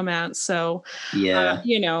nice romance. So,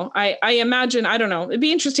 I imagine, I don't know, it'd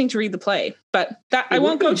be interesting to read the play, but I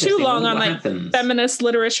won't go too long on like feminist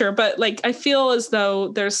literature, but like, I feel as though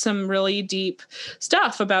there's some really deep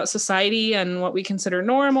stuff about society and what we consider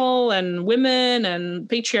normal and women and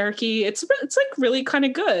patriarchy. It's like really kind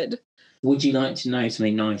of good. Would you like to know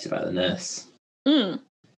something nice about the nurse?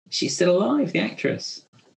 She's still alive, the actress.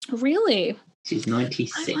 Really? She's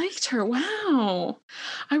 96. I liked her. Wow.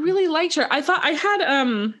 I really liked her. I thought I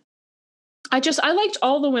had, I liked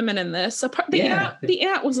all the women in this. The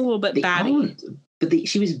aunt was a little bit batty.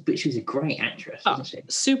 She was a great actress, wasn't she?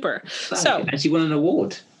 Super. And she won an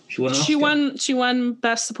award. She won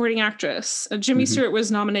Best Supporting Actress. Jimmy Stewart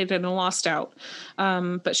was nominated and lost out,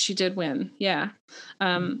 but she did win. Yeah,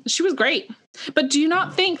 she was great. But do you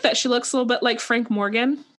not think that she looks a little bit like Frank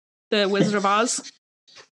Morgan, the Wizard of Oz?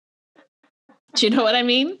 Do you know what I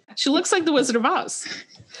mean? She looks like the Wizard of Oz.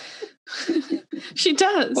 She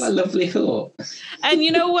does. What a lovely thought. And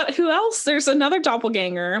you know what? Who else? There's another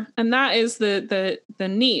doppelganger, and that is the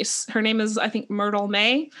niece. Her name is, I think, Myrtle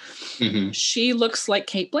May. Mm-hmm. She looks like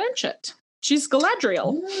Cate Blanchett. She's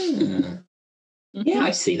Galadriel. Yeah,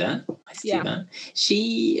 I see that. See that.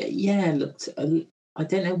 She, looked. I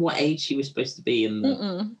don't know what age she was supposed to be in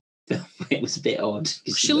the. It was a bit odd.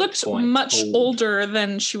 She looked much older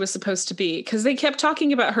than she was supposed to be, because they kept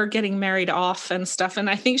talking about her getting married off and stuff, and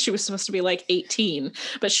I think she was supposed to be like 18,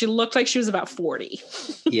 but she looked like she was about 40.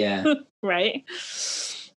 Yeah. Right?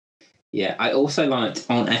 Yeah, I also liked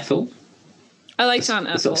Aunt Ethel. I liked Aunt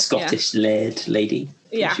Ethel. The sort of Scottish laird lady.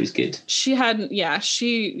 Yeah. She was good. She had,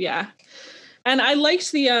 and I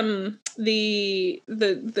liked their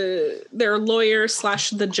lawyer /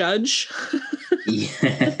 the judge.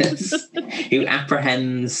 Yes. Who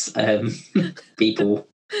apprehends people.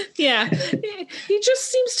 Yeah. He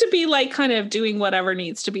just seems to be like kind of doing whatever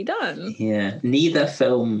needs to be done. Yeah. Neither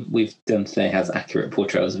film we've done today has accurate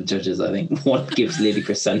portrayals of judges, I think. One gives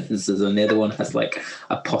ludicrous sentences and the other one has like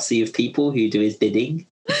a posse of people who do his bidding.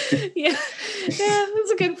 Yeah,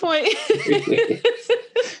 that's a good point.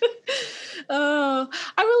 Oh,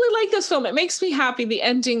 I really like this film. It makes me happy. The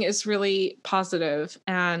ending is really positive,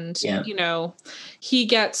 and he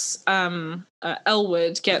gets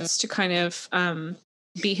Elwood gets to kind of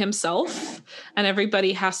be himself, and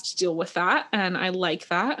everybody has to deal with that. And I like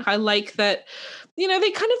that. I like that.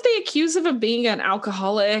 They accuse him of being an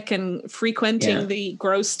alcoholic and frequenting the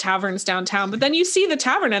gross taverns downtown. But then you see the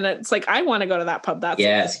tavern and it's like, I want to go to that pub. That's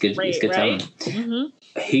it's good. Great, it's good right? tavern.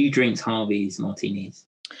 Mm-hmm. Who drinks Harvey's martinis?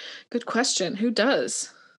 Good question. Who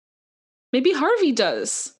does? Maybe Harvey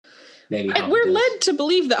does. Maybe Harvey we're does. led to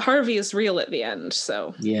believe that Harvey is real at the end.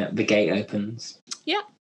 So the gate opens. Yeah.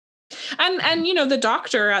 And the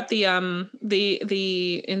doctor at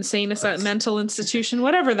the insane mental institution,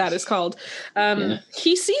 whatever that is called,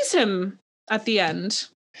 he sees him at the end.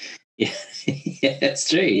 Yeah, that's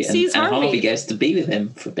true. He sees Harvey. And Harvey gets to be with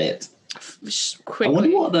him for a bit. Quickly. I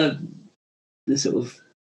wonder what the sort of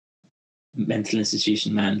mental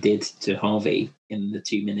institution man did to Harvey in the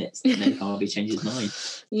 2 minutes that made Harvey change his mind.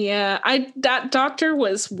 Yeah, that doctor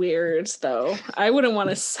was weird though. I wouldn't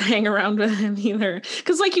want to hang around with him either,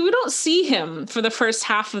 because we don't see him for the first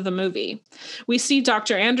half of the movie. We see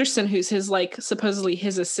Dr. Anderson, who's his supposedly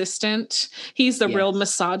his assistant. He's the real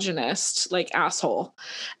misogynist asshole,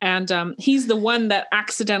 and he's the one that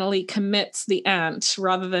accidentally commits the aunt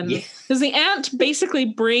rather than because the aunt basically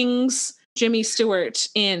brings Jimmy Stewart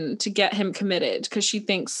in to get him committed because she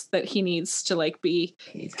thinks that he needs to like be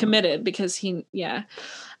committed because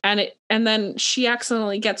and then she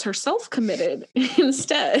accidentally gets herself committed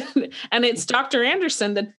instead. And it's Dr.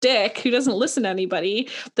 Anderson, the dick who doesn't listen to anybody,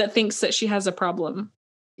 that thinks that she has a problem.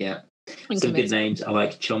 Yeah. Some good names. I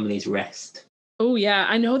like Chumley's Rest. Oh yeah,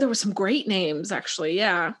 I know there were some great names actually.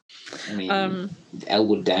 Yeah. I mean,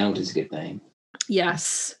 Elwood Dowd is a good name.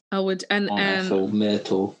 Yes, Elwood and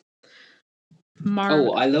Myrtle.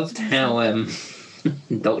 I loved how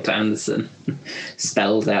Dr. Anderson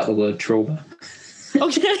spells out the word trauma. Oh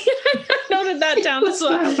yeah, I noted that down as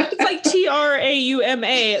well. It's like Trauma.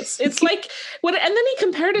 It's like what? And then he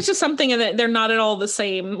compared it to something, and they're not at all the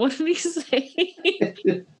same. What did he say?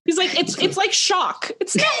 He's like, it's like shock.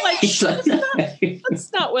 It's not like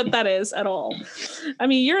that's not what that is at all. I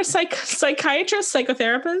mean, you're a psychiatrist,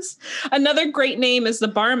 psychotherapist. Another great name is the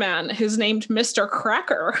barman, who's named Mr.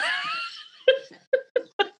 Cracker.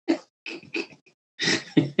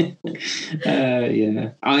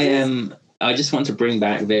 Yeah, I just want to bring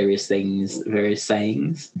back various sayings.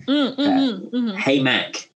 Hey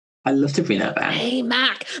Mac. I love to bring that back. Hey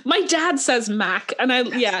Mac. My dad says Mac, and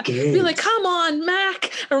be like, come on,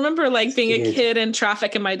 Mac. I remember like being a kid in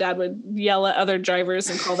traffic, and my dad would yell at other drivers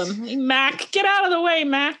and call them, hey, Mac, get out of the way,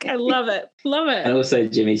 Mac. I love it. Love it. And also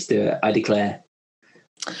Jimmy Stewart, I declare.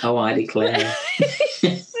 Oh, I declare.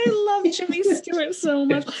 I love Jimmy Stewart so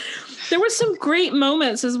much. There were some great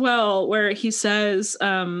moments as well where he says,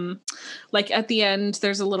 like at the end,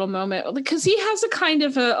 there's a little moment because he has a kind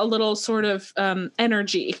of a little sort of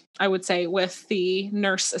energy, I would say, with the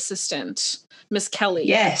nurse assistant, Miss Kelly.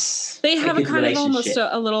 Yes. They have a kind of almost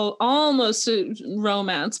a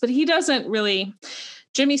romance, but he doesn't really.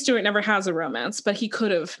 Jimmy Stewart never has a romance, but he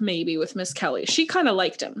could have maybe with Miss Kelly. She kind of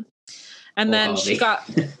liked him. And then she got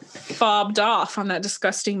fobbed off on that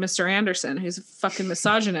disgusting Mr. Anderson, who's a fucking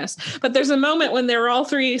misogynist. But there's a moment when they're all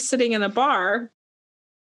three sitting in a bar,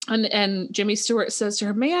 and Jimmy Stewart says to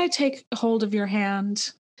her, "May I take hold of your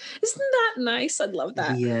hand?" Isn't that nice? I'd love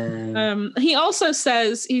that. Yeah. He also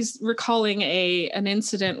says he's recalling an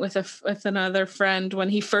incident with another friend when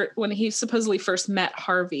he supposedly first met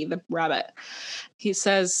Harvey the rabbit. He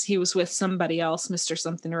says he was with somebody else, Mr.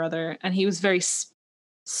 something or other, and he was very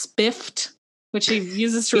spiffed, which he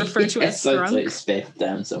uses to refer to as drunk. Like spiffed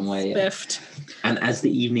down some way. Spiffed. And as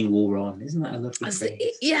the evening wore on, isn't that a lovely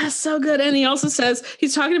phrase? Yeah, so good. And he also says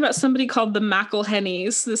he's talking about somebody called the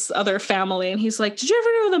McElhennys, this other family, and he's like, "Did you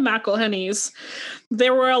ever know the McElhennys?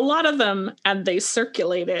 There were a lot of them, and they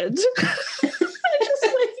circulated."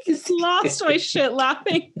 I just lost my shit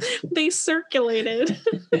laughing. They circulated.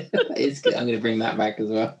 It's good. I'm going to bring that back as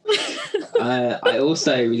well. I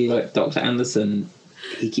also really like Dr. Anderson.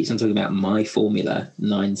 He keeps on talking about My Formula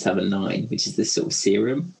 979, which is this sort of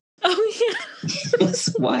serum. Oh, yeah.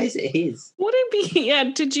 Why is it his? Would it be? Yeah,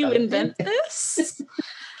 did you invent this?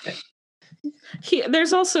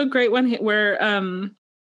 There's also a great one where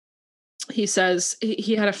he says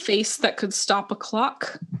he had a face that could stop a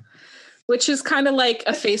clock, which is kind of like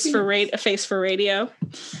a face for radio. Face for radio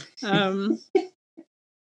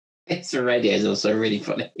is also a really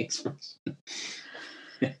funny expression.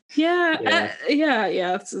 Yeah,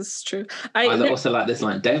 it's true. I also like this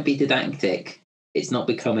line: "Don't be didactic. It's not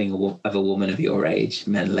becoming of a woman of your age.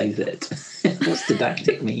 Men loathe it." What's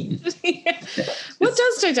didactic mean? What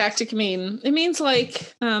does didactic mean? It means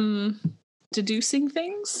like deducing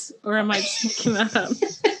things, or am I just making that up?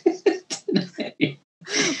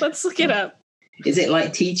 Let's look it up. Is it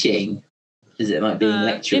like teaching? Is it like being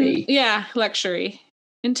lectury? Lectury.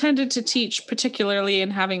 Intended to teach, particularly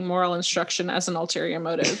in having moral instruction as an ulterior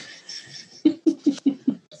motive.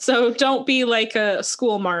 So don't be like a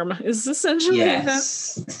school marm is essentially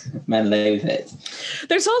that. Men loathe it.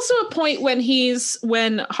 There's also a point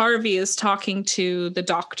when Harvey is talking to the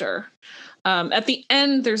doctor. At the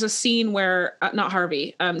end, there's a scene where not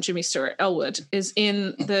Harvey, Jimmy Stewart, Elwood is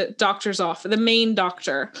in the doctor's office, the main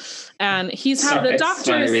doctor, and he's had the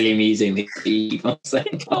doctor. It's really amusing.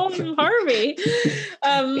 Call him Harvey.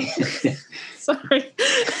 Sorry,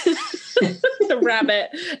 the rabbit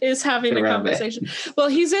is having the conversation. Well,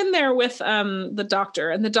 he's in there with the doctor,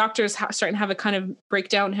 and the doctor is starting to have a kind of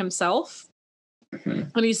breakdown himself. Mm-hmm.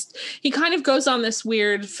 And he kind of goes on this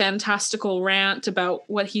weird fantastical rant about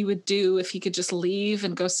what he would do if he could just leave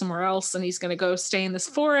and go somewhere else, and he's going to go stay in this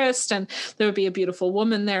forest, and there would be a beautiful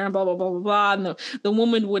woman there, and blah blah blah blah blah, and the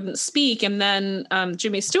woman wouldn't speak. And then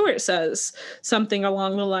Jimmy Stewart says something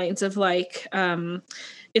along the lines of like,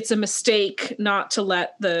 it's a mistake not to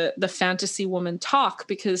let the fantasy woman talk,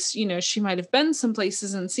 because, you know, she might have been some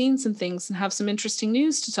places and seen some things and have some interesting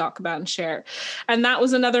news to talk about and share. And that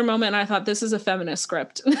was another moment I thought, this is a feminist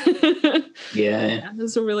script. Yeah. It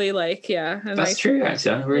was a really like, that's true,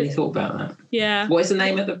 actually. I never really thought about that. Yeah. What is the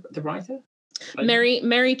name of the writer?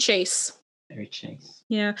 Mary Chase. Mary Chase.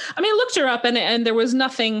 Yeah. I mean, I looked her up, and there was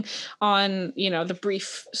nothing on, you know, the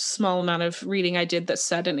brief small amount of reading I did that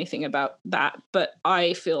said anything about that. But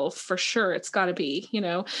I feel for sure it's got to be, you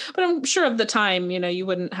know, but I'm sure of the time, you know, you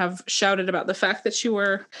wouldn't have shouted about the fact that you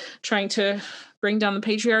were trying to bring down the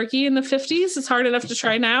patriarchy in the 50s. It's hard enough to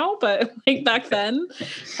try now, but like back then,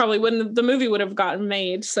 probably wouldn't, the movie would have gotten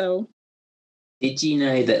made. So. Did you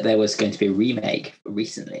know that there was going to be a remake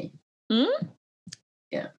recently?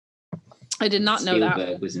 Yeah. I did not know that.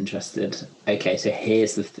 Spielberg was interested. Okay, so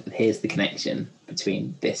here's the connection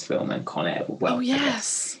between this film and Con Air. Well, oh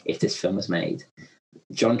yes. If this film was made,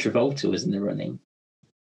 John Travolta was in the running,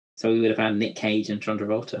 so we would have had Nick Cage and John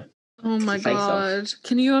Travolta. Oh my god!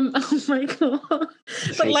 Can you? Oh my god!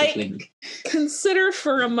 But like, consider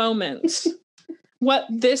for a moment what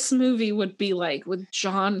this movie would be like with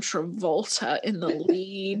John Travolta in the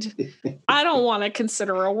lead. I don't want to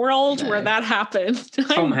consider a world where that happened.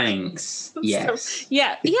 Tom Hanks. Yes. So,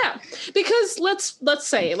 yeah. Because let's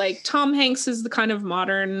say like Tom Hanks is the kind of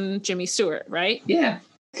modern Jimmy Stewart, right? Yeah.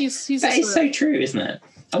 He's that is so true, isn't it?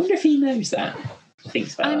 I wonder if he knows that.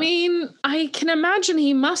 I mean, I can imagine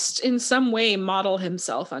he must in some way model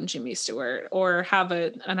himself on Jimmy Stewart, or have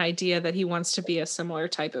an idea that he wants to be a similar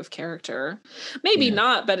type of character. Maybe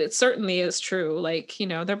not, but it certainly is true. Like, you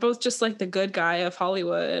know, they're both just like the good guy of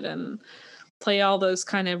Hollywood and play all those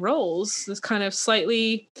kind of roles. This kind of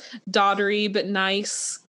slightly doddery but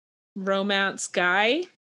nice romance guy,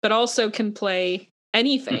 but also can play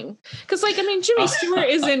anything. Because, like, I mean, Jimmy Stewart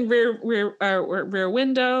is in Rear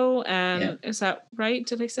Window, and is that right?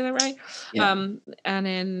 Did I say that right? Yeah. And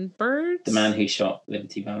in Birds, The Man Who Shot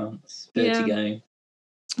Liberty Valance, Vertigo.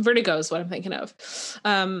 Vertigo is what I'm thinking of.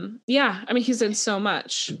 I mean, he's in so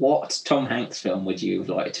much. What Tom Hanks film would you have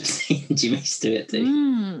liked to have seen Jimmy Stewart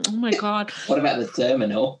do? Oh my god! What about The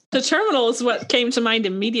Terminal? The Terminal is what came to mind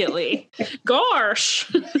immediately. Gosh.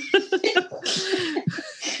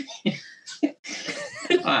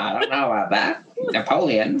 I don't know about that.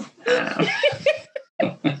 Napoleon. Oh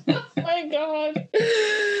my god.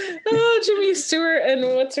 Oh, Jimmy Stewart and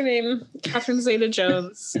what's her name? Catherine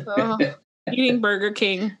Zeta-Jones. Oh, eating Burger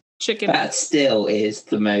King chicken. That still is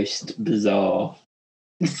the most bizarre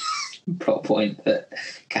plot point, that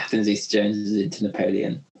Catherine Zeta-Jones is into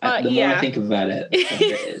Napoleon. The more I think about it, the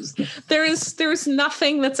it is. There's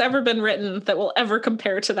nothing that's ever been written that will ever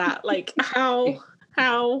compare to that. Like, how,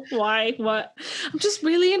 why, what? I'm just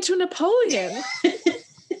really into Napoleon.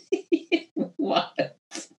 What?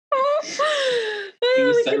 He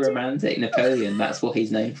was so romantic. Napoleon, that's what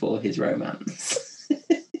he's known for, his romance.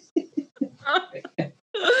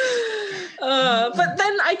 But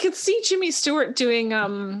then I could see Jimmy Stewart doing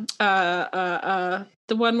the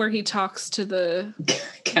one where he talks to the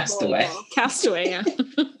Castaway. Castaway, yeah.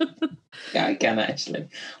 Yeah, I can actually.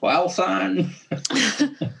 Well, son.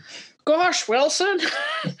 Gosh, Wilson.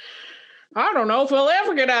 I don't know if we'll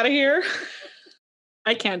ever get out of here.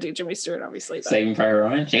 I can't do Jimmy Stewart, obviously. But. Saving Private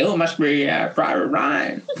Ryan. You must be Private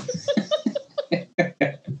Ryan.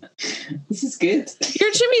 This is good.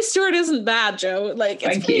 Your Jimmy Stewart isn't bad, Joe. Like,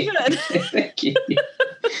 it's pretty good. Thank you.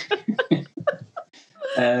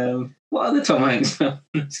 What other Tom Hanks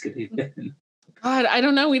films could he be in? God, I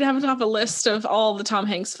don't know. We'd have to have a list of all the Tom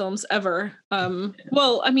Hanks films ever.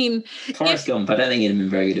 Well, I mean, Forrest Gump. I don't think he'd have been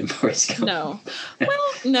very good in Forrest Gump. No.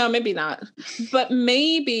 Well, no, maybe not. But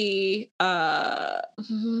maybe not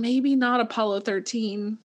Apollo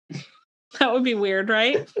 13. That would be weird,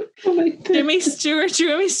 right? Jimmy Stewart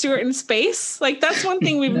in space? Like, that's one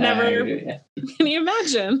thing we've never... Yeah. Can you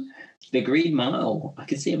imagine? The Green Mile. I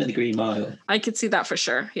could see him in The Green Mile. I could see that for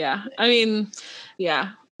sure, yeah. I mean,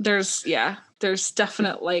 yeah. There's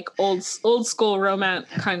definite, like, old school romance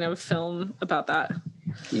kind of film about that.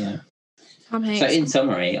 Yeah. Tom Hanks. So, in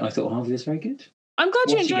summary, I thought Harvey was very good. I'm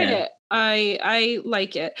glad you enjoyed it. I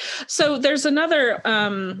like it. So there's another...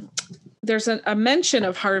 there's a mention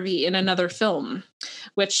of Harvey in another film,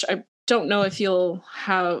 which I don't know if you'll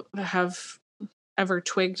have ever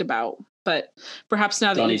twigged about, but perhaps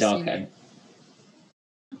now that Donnie you've Darko. seen it.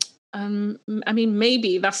 I mean,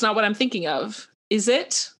 maybe that's not what I'm thinking of. Is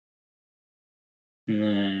it?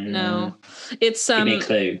 No. It's Give me a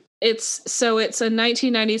clue. It's a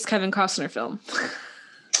 1990s Kevin Costner film.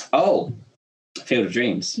 Oh, Field of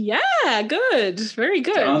Dreams. Yeah, good. Very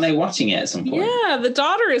good. Are they watching it at some point? Yeah, the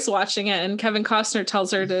daughter is watching it, and Kevin Costner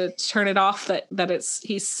tells her to turn it off, that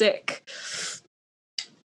he's sick.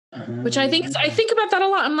 Which I think about that a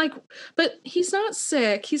lot. I'm like, but he's not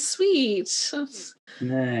sick. He's sweet.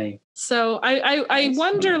 No. So I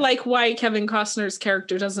wonder like why Kevin Costner's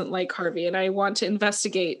character doesn't like Harvey, and I want to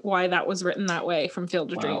investigate why that was written that way from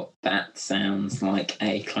Field of Dreams. Well, that sounds like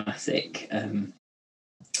a classic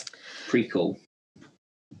prequel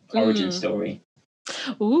origin story.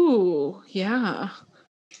 Ooh, yeah.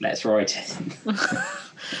 Let's write it.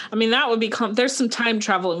 I mean, that would be there's some time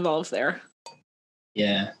travel involved there.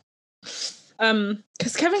 Yeah.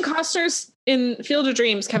 Because Kevin Costner's in Field of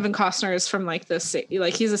Dreams. Kevin Costner is from like he's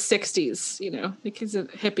a 60s, like he's a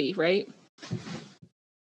hippie, right?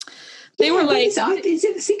 They were like, is it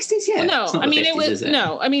the 60s? Yeah. No, I mean 50s, it was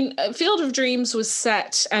no. I mean, Field of Dreams was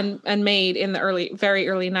set and made in the very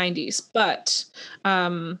early 90s, but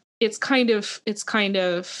it's kind of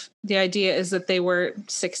the idea is that they were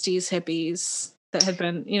 60s hippies that had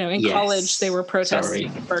been, in college. They were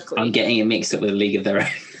protesting in Berkeley. I'm getting it mixed up with League of Their Own.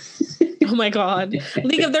 Oh my God.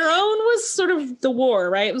 League of Their Own was sort of the war,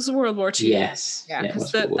 right? It was World War II. Yes. Yeah,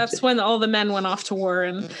 because that's when all the men went off to war.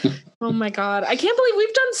 And oh my God. I can't believe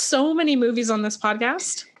we've done so many movies on this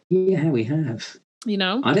podcast. Yeah, we have. I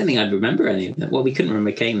don't think I'd remember any of them. Well, we couldn't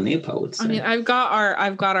remember Cain and Leopold. So. I mean, I've got our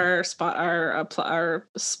Spotify, our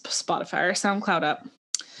SoundCloud up.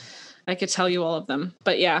 I could tell you all of them,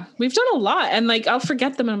 but yeah, we've done a lot, and like I'll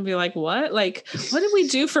forget them and be like, "What? Like, what did we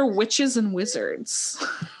do for Witches and Wizards?"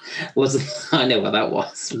 I know what that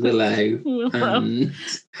was. Willow.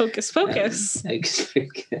 Hocus Pocus. Hocus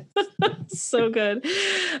Pocus. So good.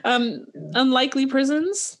 Unlikely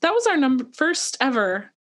Prisons. That was our first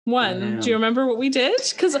ever one. Do you remember what we did?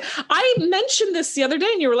 Because I mentioned this the other day,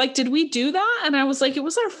 and you were like, "Did we do that?" And I was like, "It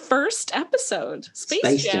was our first episode."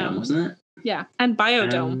 Space Jam, wasn't it? Yeah, and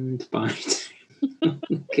Biodome.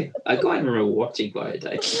 I can't remember watching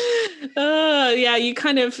Biodome. Yeah,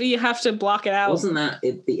 you have to block it out. Wasn't that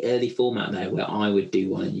the early format though, where I would do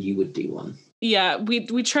one and you would do one? Yeah,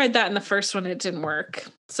 we tried that in the first one. It didn't work.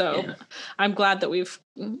 So yeah. I'm glad that we've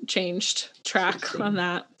changed track on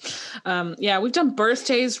that. Yeah, we've done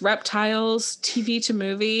birthdays, reptiles, TV to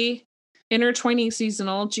movie, intertwining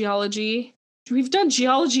seasonal, geology. We've done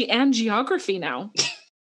geology and geography now.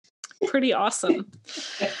 Pretty awesome.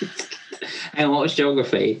 And what was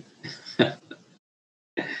geography?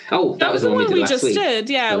 Oh, that was the one we just did.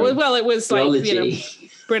 Yeah. Sorry. Well, it was geology.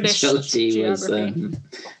 Like British geology was A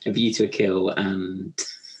View to a Kill and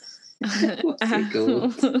what's it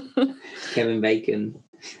called? Kevin Bacon.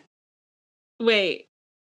 Wait.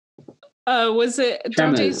 Was it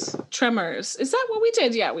Tremors? Tremors. Is that what we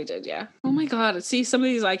did? Yeah, we did. Yeah. Oh my God. See, some of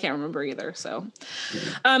these I can't remember either. So,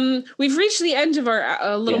 we've reached the end of our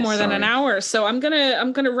a little more than an hour. So I'm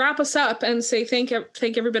gonna wrap us up and say thank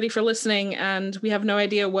everybody for listening. And we have no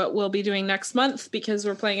idea what we'll be doing next month because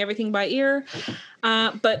we're playing everything by ear.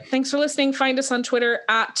 But thanks for listening. Find us on Twitter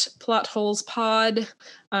 @PlotHolesPod.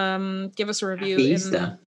 Give us a review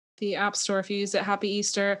in the App Store if you use it. Happy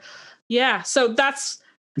Easter. Yeah. So that's.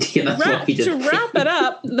 To wrap it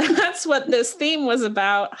up, that's what this theme was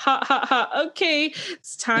about. Ha ha ha. Okay,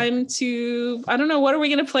 it's time to. I don't know. What are we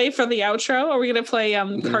going to play for the outro? Are we going to play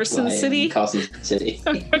Carson City? Carson City.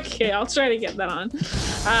 Okay, I'll try to get that on.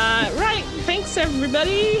 Right. Thanks,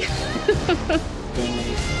 everybody.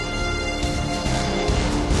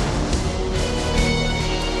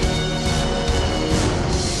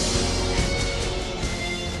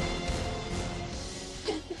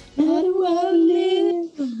 How do I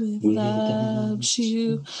live without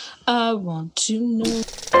you? I want to know.